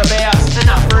 mil thereabouts,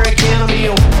 enough for a counter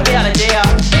meal, without a doubt.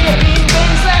 There being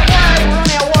Ben's that way, we're on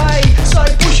our way. So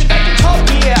push it back to top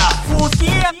gear. 4th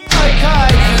gear, okay.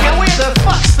 Now where the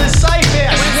fuck's the safe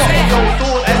house? What we all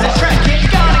thought as the track kept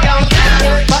going to go and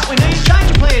for it. But we need a change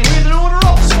of plan with an order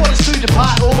of squatters to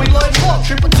depart, or we load plot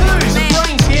 222s and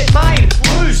brains get made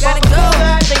loose. But before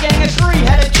that, the gang of 3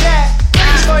 had a chat.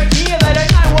 Spoke here, they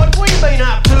don't know what we've been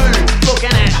up to. Looking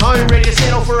at home, ready to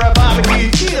settle for a barbecue.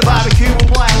 Cue the barbecue,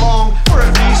 we'll play along for a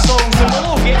few songs and we'll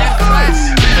all get that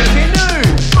grass. The canoe,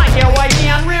 make our way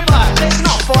down river. Let's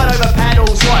not fight over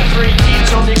paddles like 3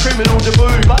 kids on their criminal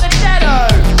debut. But the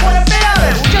dado, what about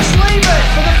it? We'll just leave it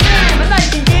for the fam and they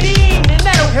can get in and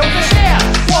that'll help us out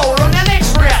while we're on our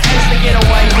next route. As the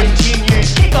getaway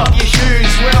continues, kick off your shoes,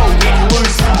 we're all getting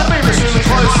loose. The beaver's really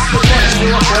close, the boats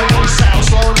will operate, sail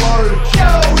slow and low.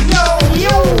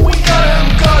 Yo, we got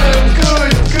him,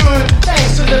 good,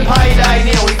 thanks for the payday,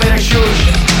 now we better shush.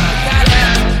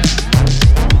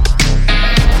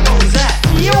 What was that?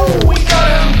 Yo, we got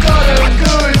him,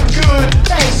 good,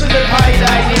 thanks for the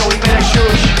payday, now we better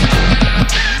shush.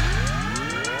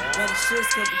 Better shush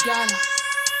cause we got him.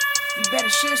 You better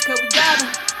shush cause we got him.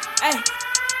 Hey.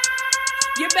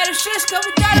 You better shush cause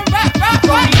we got him.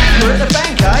 Right. We're at the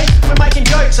bank, eh? We're making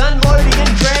jokes, unloading and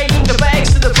dragging the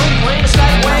bags to the boot plan, a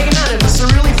state wagon. None of us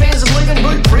are really fans of leaving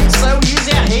boot prints, so we use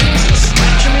our hands to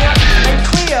scratch them out and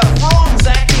clear. Bronze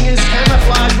acting as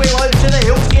camouflage. We're loaded to the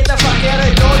hill to get the fuck out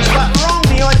of Dodge, but wrong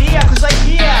the idea, cause they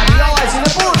hear the eyes in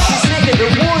the bush. It's naked,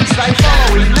 the woods they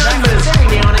follow in numbers.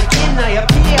 Every now and again they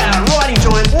appear, riding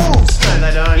giant wolves. No,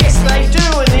 they don't. Yes, they do,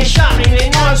 and they're sharpening their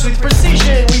knives with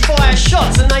precision. We fire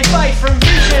shots and they fade from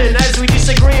vision as we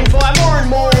disagree and fire more and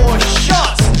more shots.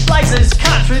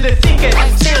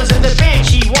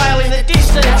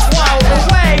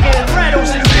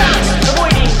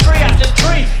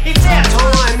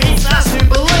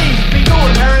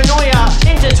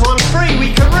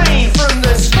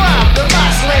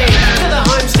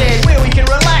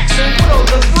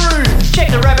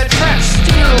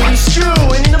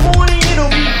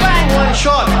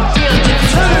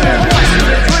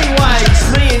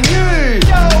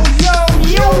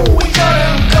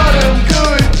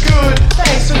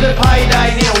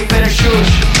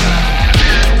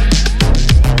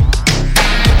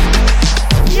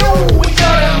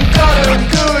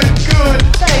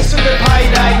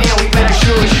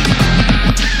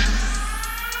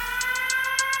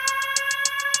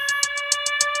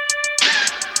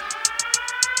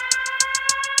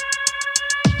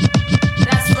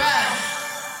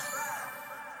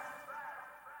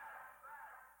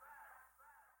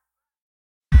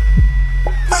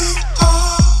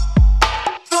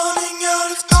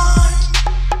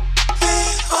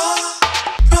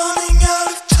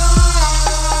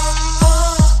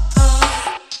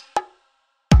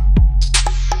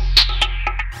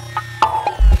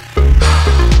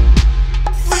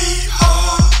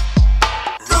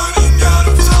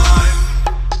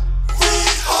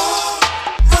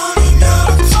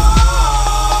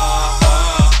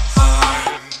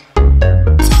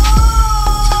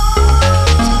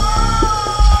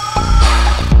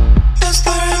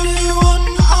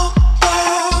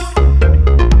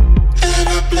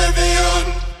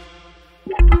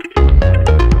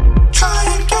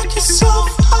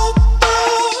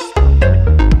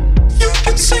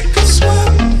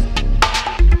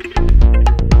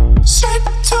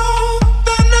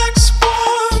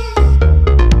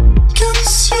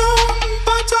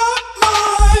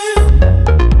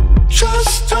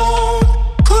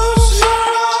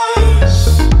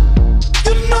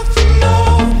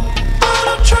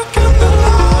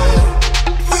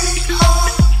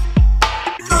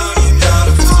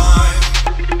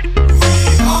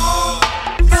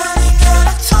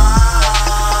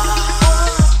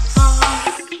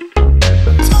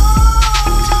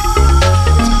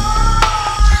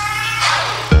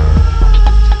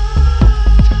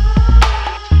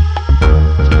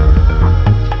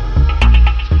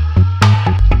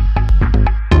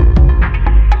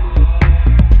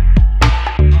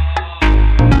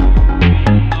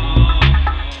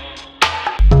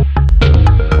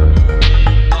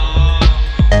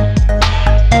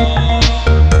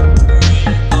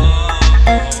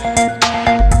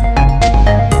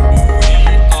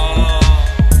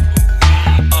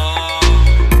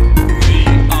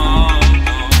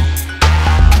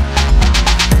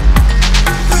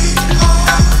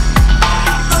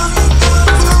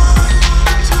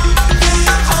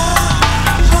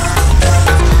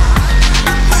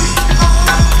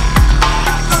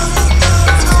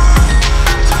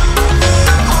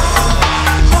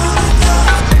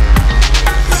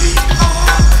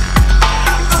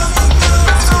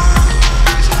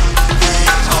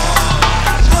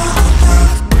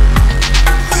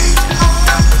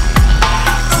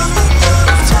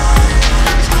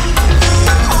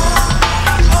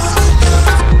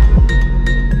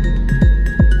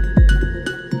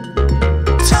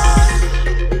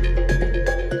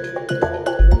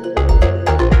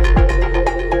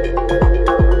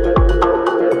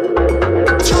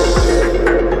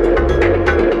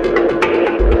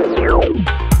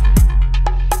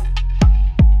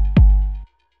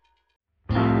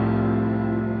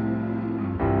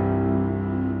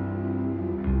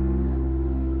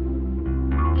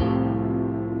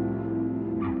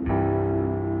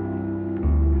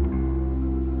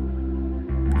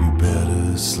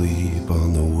 sleep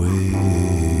on the way.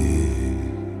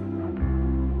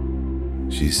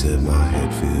 She said my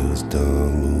head feels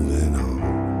done moving on.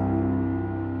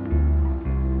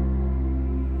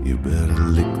 You better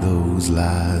lick those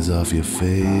lies off your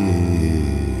face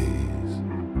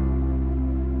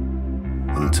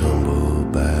and tumble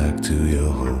back to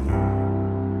your home.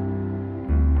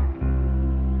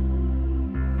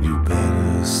 You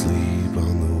better sleep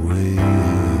on the way.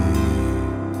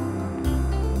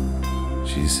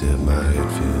 She said my head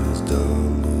feels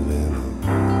done moving on.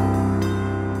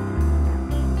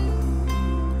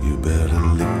 You better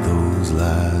lick those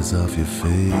lies off your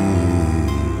face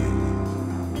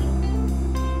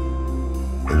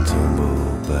and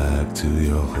tumble back to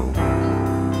your home.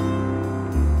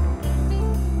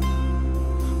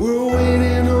 We're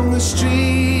waiting on the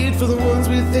street for the ones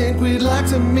we think we'd like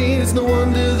to meet. It's no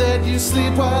wonder that you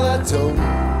sleep while I don't.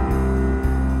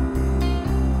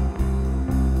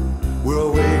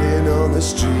 We're waiting on the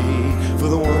street for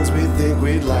the ones we think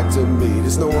we'd like to meet.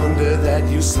 It's no wonder that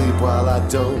you sleep while I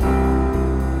don't.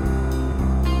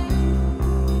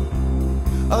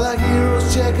 All our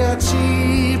heroes check out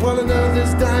cheap while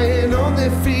another's dying on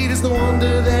their feet. It's no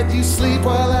wonder that you sleep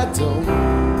while I don't.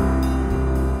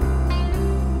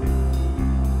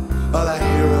 All our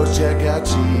heroes check out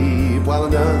cheap while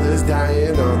another's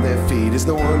dying on their feet. It's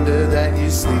no wonder that you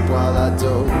sleep while I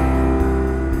don't.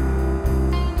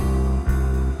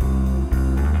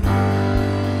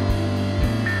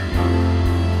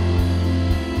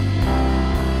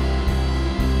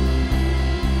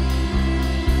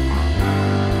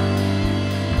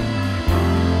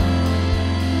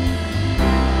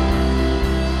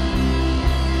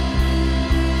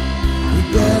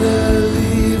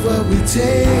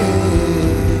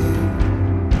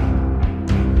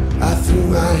 I threw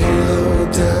my halo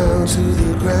down to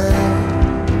the ground.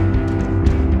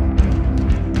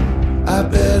 I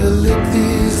better lick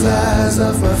these lies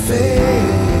off my face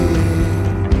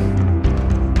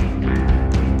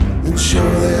and show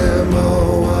them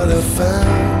all what I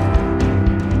found.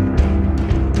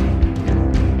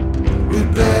 We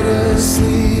better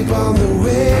sleep on the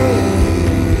way.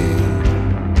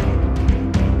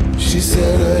 She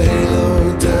set her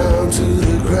halo down to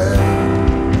the ground.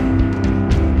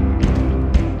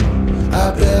 I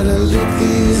better lick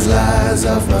these lies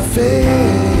off my face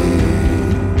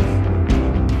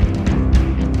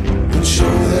and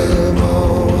show them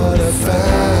all what I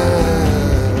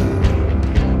found.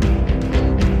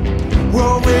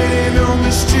 We're waiting on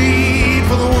the street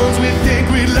for the ones we think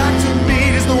we'd like to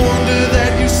meet. It's no wonder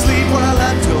that you sleep while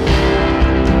I don't.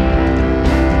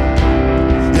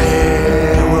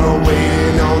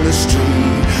 On the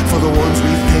street for the ones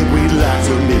we think we'd like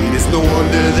to meet. It's no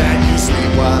wonder that you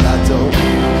sleep while I don't.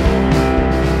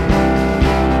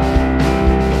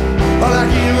 All our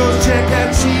heroes check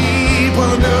out cheap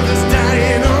while another's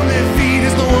dying on their feet.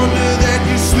 It's no wonder that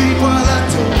you sleep while I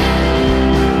don't.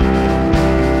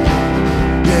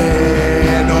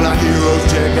 Yeah, and all our heroes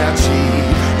check out cheap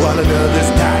while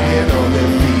another's dying on their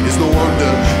feet. It's no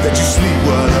wonder that you sleep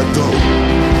while I don't.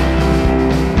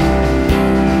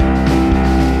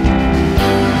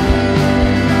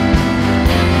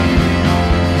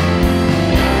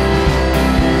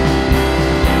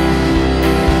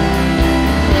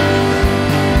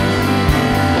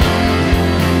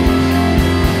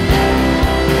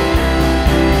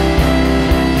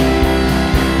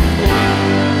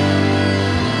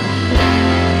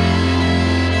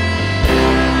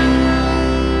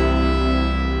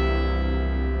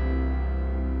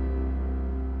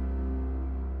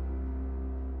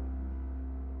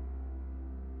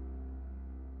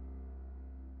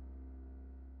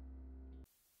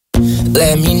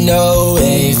 Let me know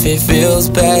if it feels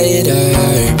better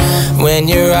when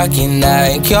you're rocking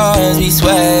that Cosby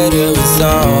sweater with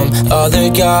some other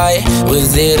guy.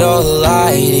 Was it all a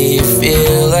lie? Do you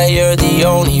feel like you're the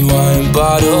only one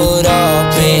bottled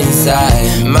up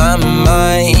inside my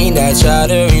mind? I try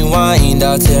to rewind,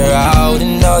 I'll tear out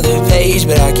another page,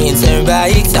 but I can't turn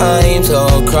back time, so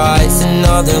I'll cross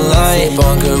another line. Sip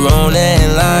on Corona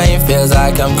and lime, feels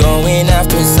like I'm going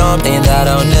after something that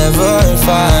I'll never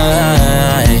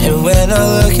find. And when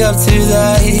I look up to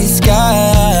the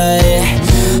sky,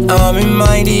 I'm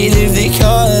reminded of the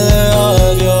color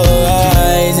of your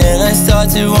eyes, and I start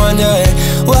to wonder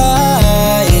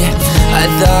why. I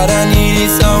thought I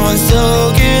needed someone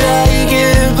so good I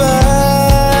could buy.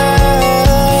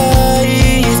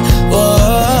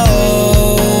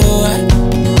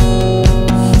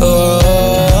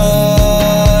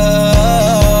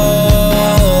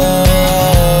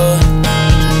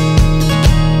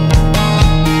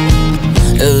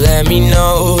 Let me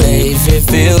know if it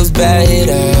feels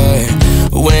better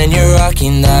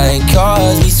rocking that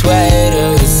Cosby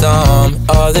sweater with some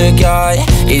other guy?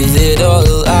 Is it all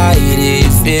a lie? Do you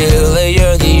feel like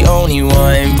you're the only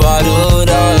one bottled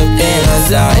up? And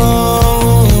I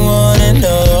don't wanna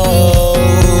know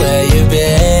where you've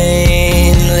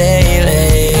been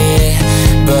lately,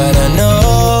 but I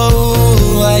know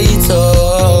what you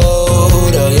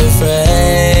told all your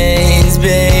friends,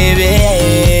 baby.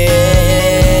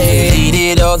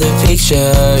 Deleted all the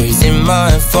pictures in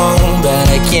my phone, but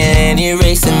I can't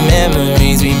erase the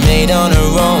memories we made on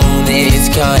our own. It's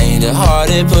kinda hard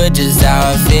to put just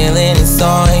how I feel in a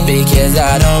song, because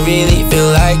I don't really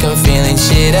feel like I'm feeling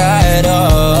shit at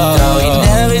all. No, we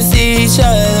never see each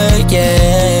other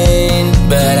again,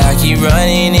 but I keep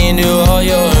running into all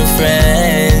your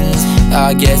friends.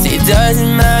 I guess it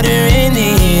doesn't matter in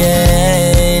the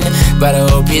end, but I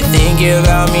hope you think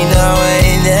about me now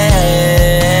and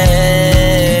then.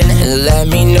 Let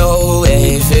me know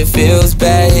if it feels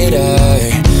better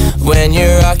when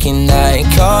you're rocking that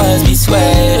Cosby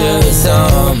sweater with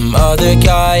some other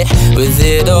guy. Was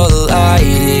it all a lie? Do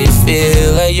you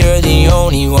feel like you're the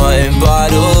only one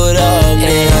bottled up?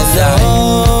 And I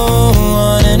don't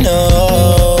wanna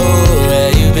know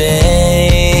where you've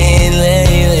been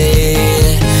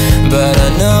lately, but I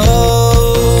know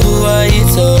what you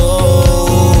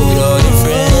told all your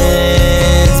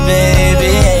friends,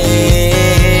 baby.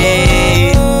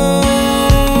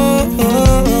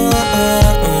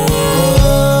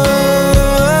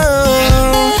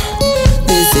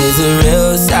 This is a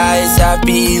real size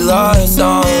happy love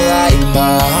song, like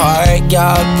my heart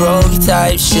got broke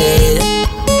type shit.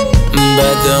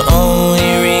 But the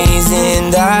only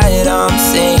reason that I'm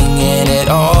singing it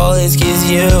all is 'cause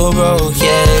you broke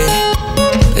it.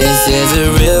 This is a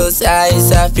real size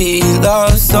happy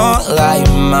love song, like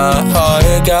my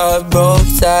heart got broke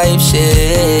type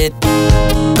shit.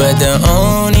 But the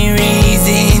only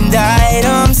reason that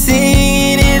I'm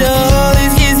singing it all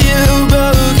is 'cause you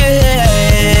broke it.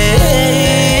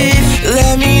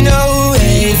 Let me know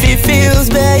if it feels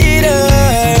better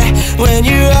when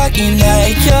you're rocking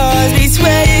like Cosby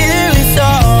sweater with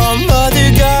some other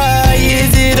guy.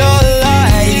 Is it all a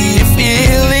lie? Do you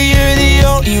feel that you're the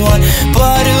only one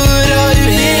bottled up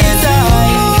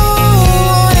inside?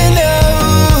 I know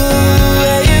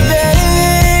where you've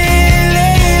been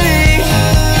lately,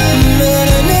 but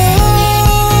I know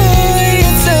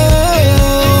you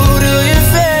told all your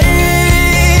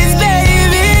friends,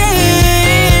 baby.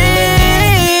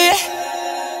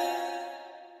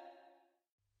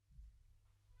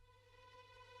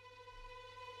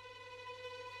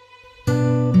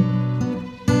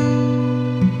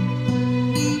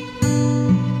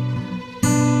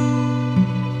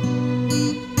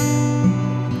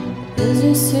 As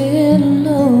you sit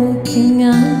looking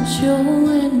out your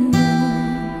window,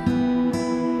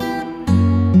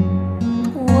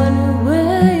 wonder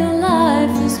where your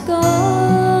life is gone.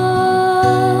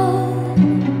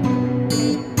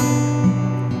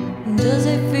 Does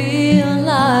it feel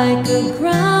like a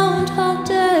Groundhog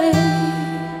Day,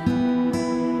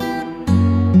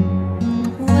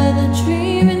 where the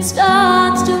dreaming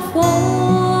starts to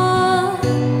fall?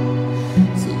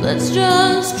 So let's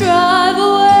just drive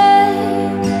away.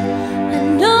 I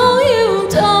know you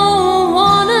don't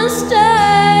wanna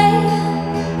stay.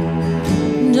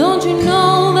 Don't you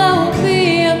know that will be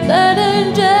a better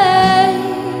day?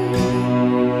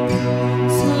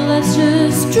 So let's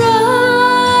just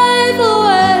drive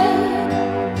away.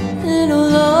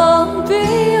 It'll all be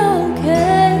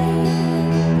okay.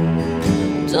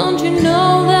 Don't you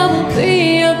know that will be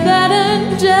a better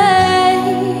day?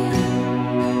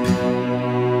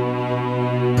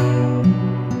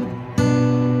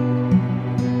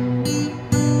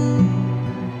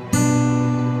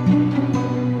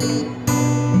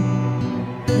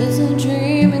 Is a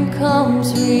dream and comes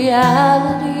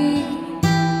reality?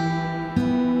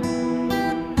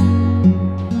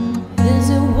 Is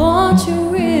it what you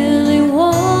really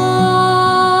want?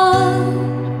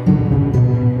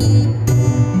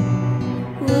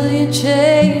 Will you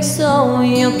chase all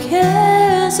your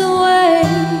cares away?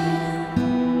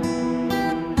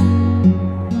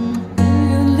 Will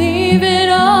you leave it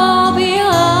all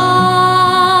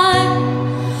behind?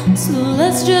 So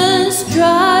let's just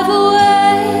drive away.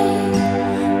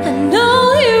 I know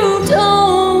you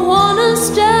don't wanna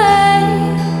stay.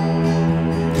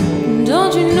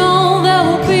 Don't you know that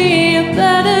will be a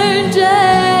better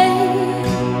day?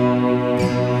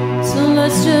 So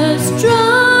let's just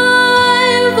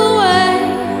drive away.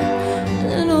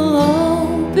 It'll all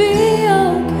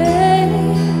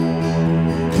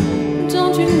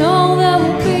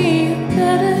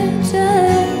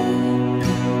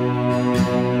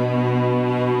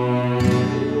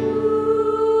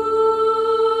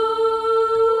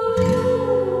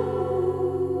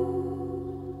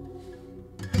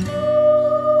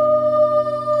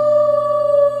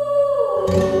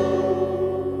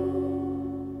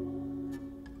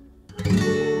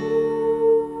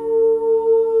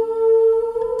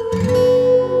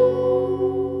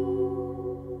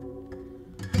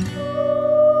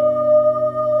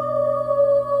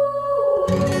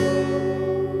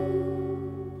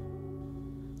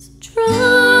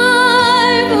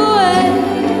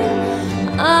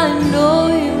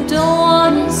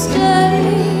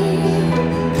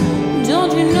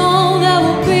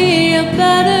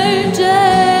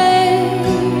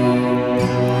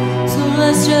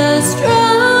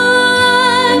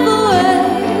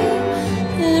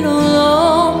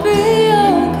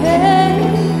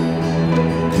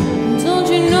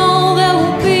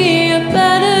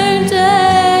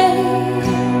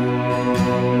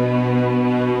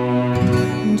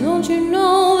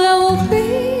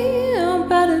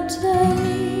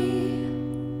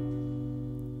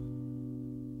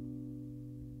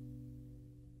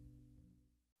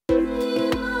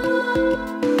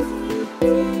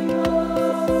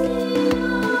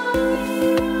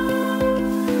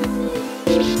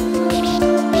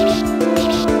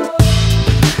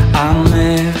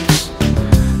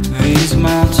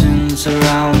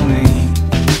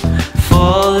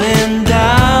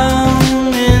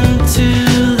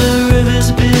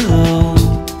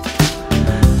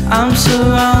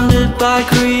by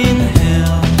green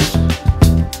hills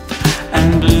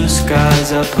and blue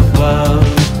skies up above.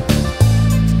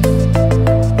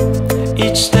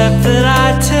 Each step that I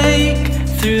take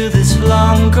through this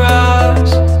long grass,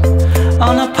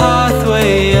 on a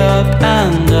pathway up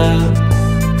and up,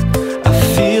 I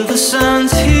feel the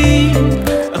sun's heat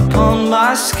upon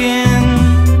my skin.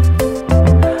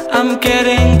 I'm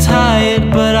getting tired,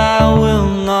 but I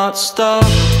will not stop.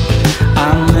 I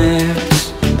miss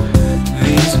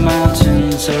these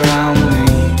mountains around me,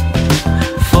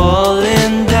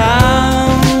 falling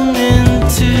down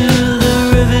into the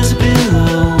rivers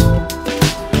below.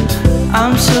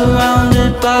 I'm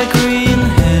surrounded by green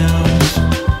hills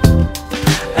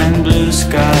and blue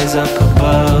skies up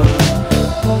above.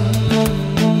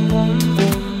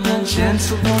 A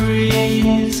gentle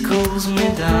breeze cools me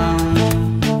down.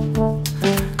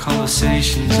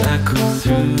 Conversations echo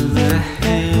through the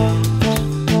hills,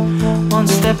 one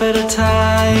step at a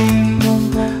time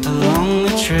along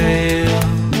the trail.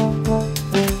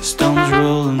 Stones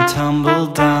roll and tumble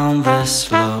down the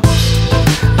slopes.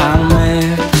 I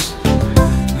miss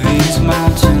these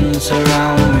mountains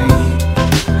around me,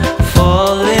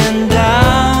 falling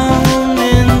down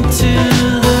into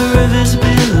the rivers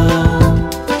below.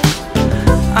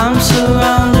 I'm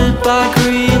surrounded by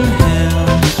green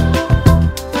hills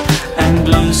and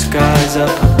blue skies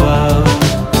up above.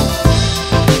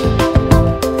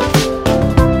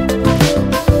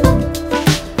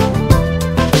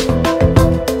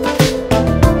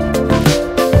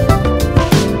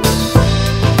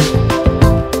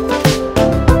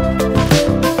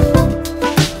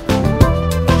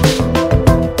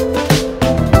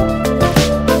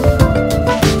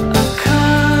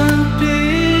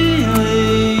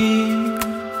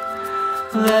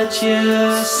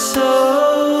 You're so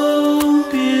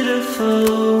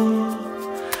beautiful.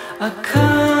 I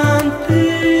can't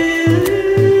believe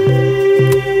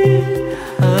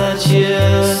that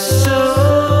you're so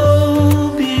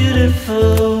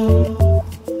beautiful.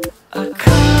 I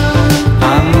can't.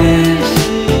 I miss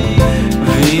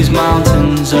these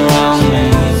mountains around me.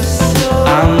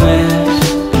 I miss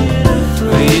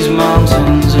these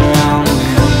mountains around me.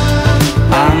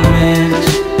 I miss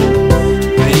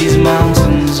these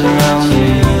mountains around me,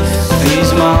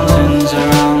 these mountains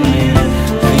around me,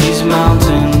 these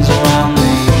mountains around me.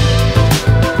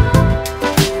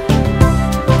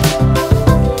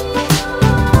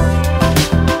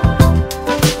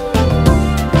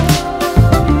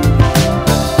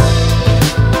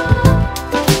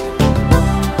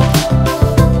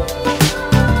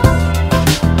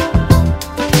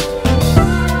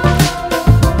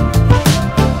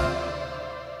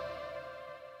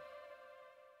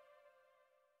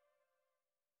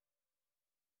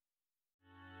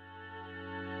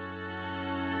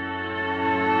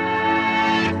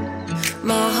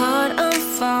 My heart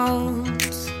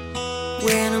unfolds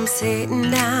when I'm sitting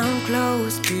down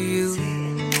close to you.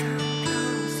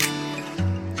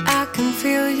 I can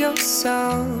feel your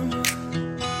soul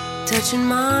touching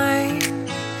mine,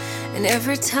 and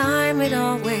every time it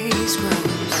always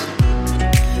grows.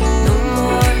 No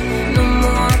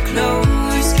more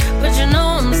close, but you know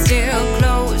I'm still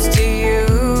close to you.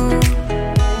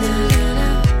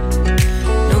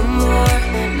 No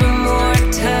more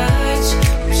touch,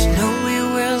 but you know we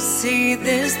will see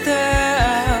this through.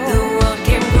 The world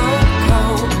can grow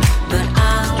cold, but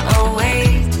I'll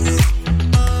always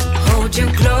hold you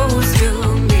close to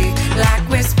me like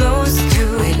we're supposed to.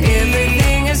 And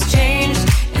everything has changed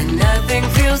and nothing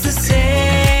feels the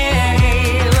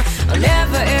same. I'll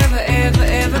never, ever, ever,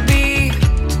 ever be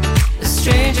a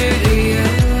stranger to you.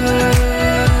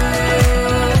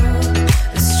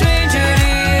 A stranger to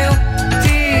you,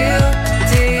 to you,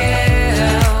 to you.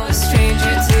 A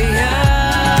stranger to you.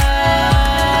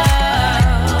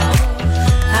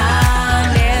 I'll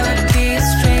never be a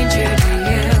stranger to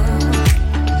you.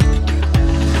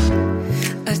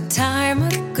 A time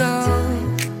ago,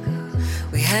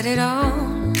 we had it all.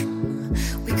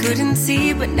 We couldn't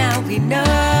see, but now we know.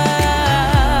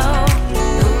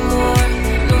 No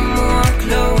more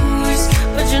close,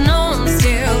 but you know I'm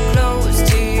still close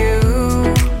to you.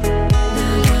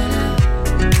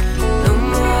 No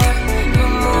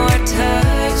more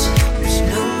touch, but you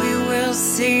know we will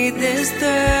see this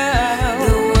through.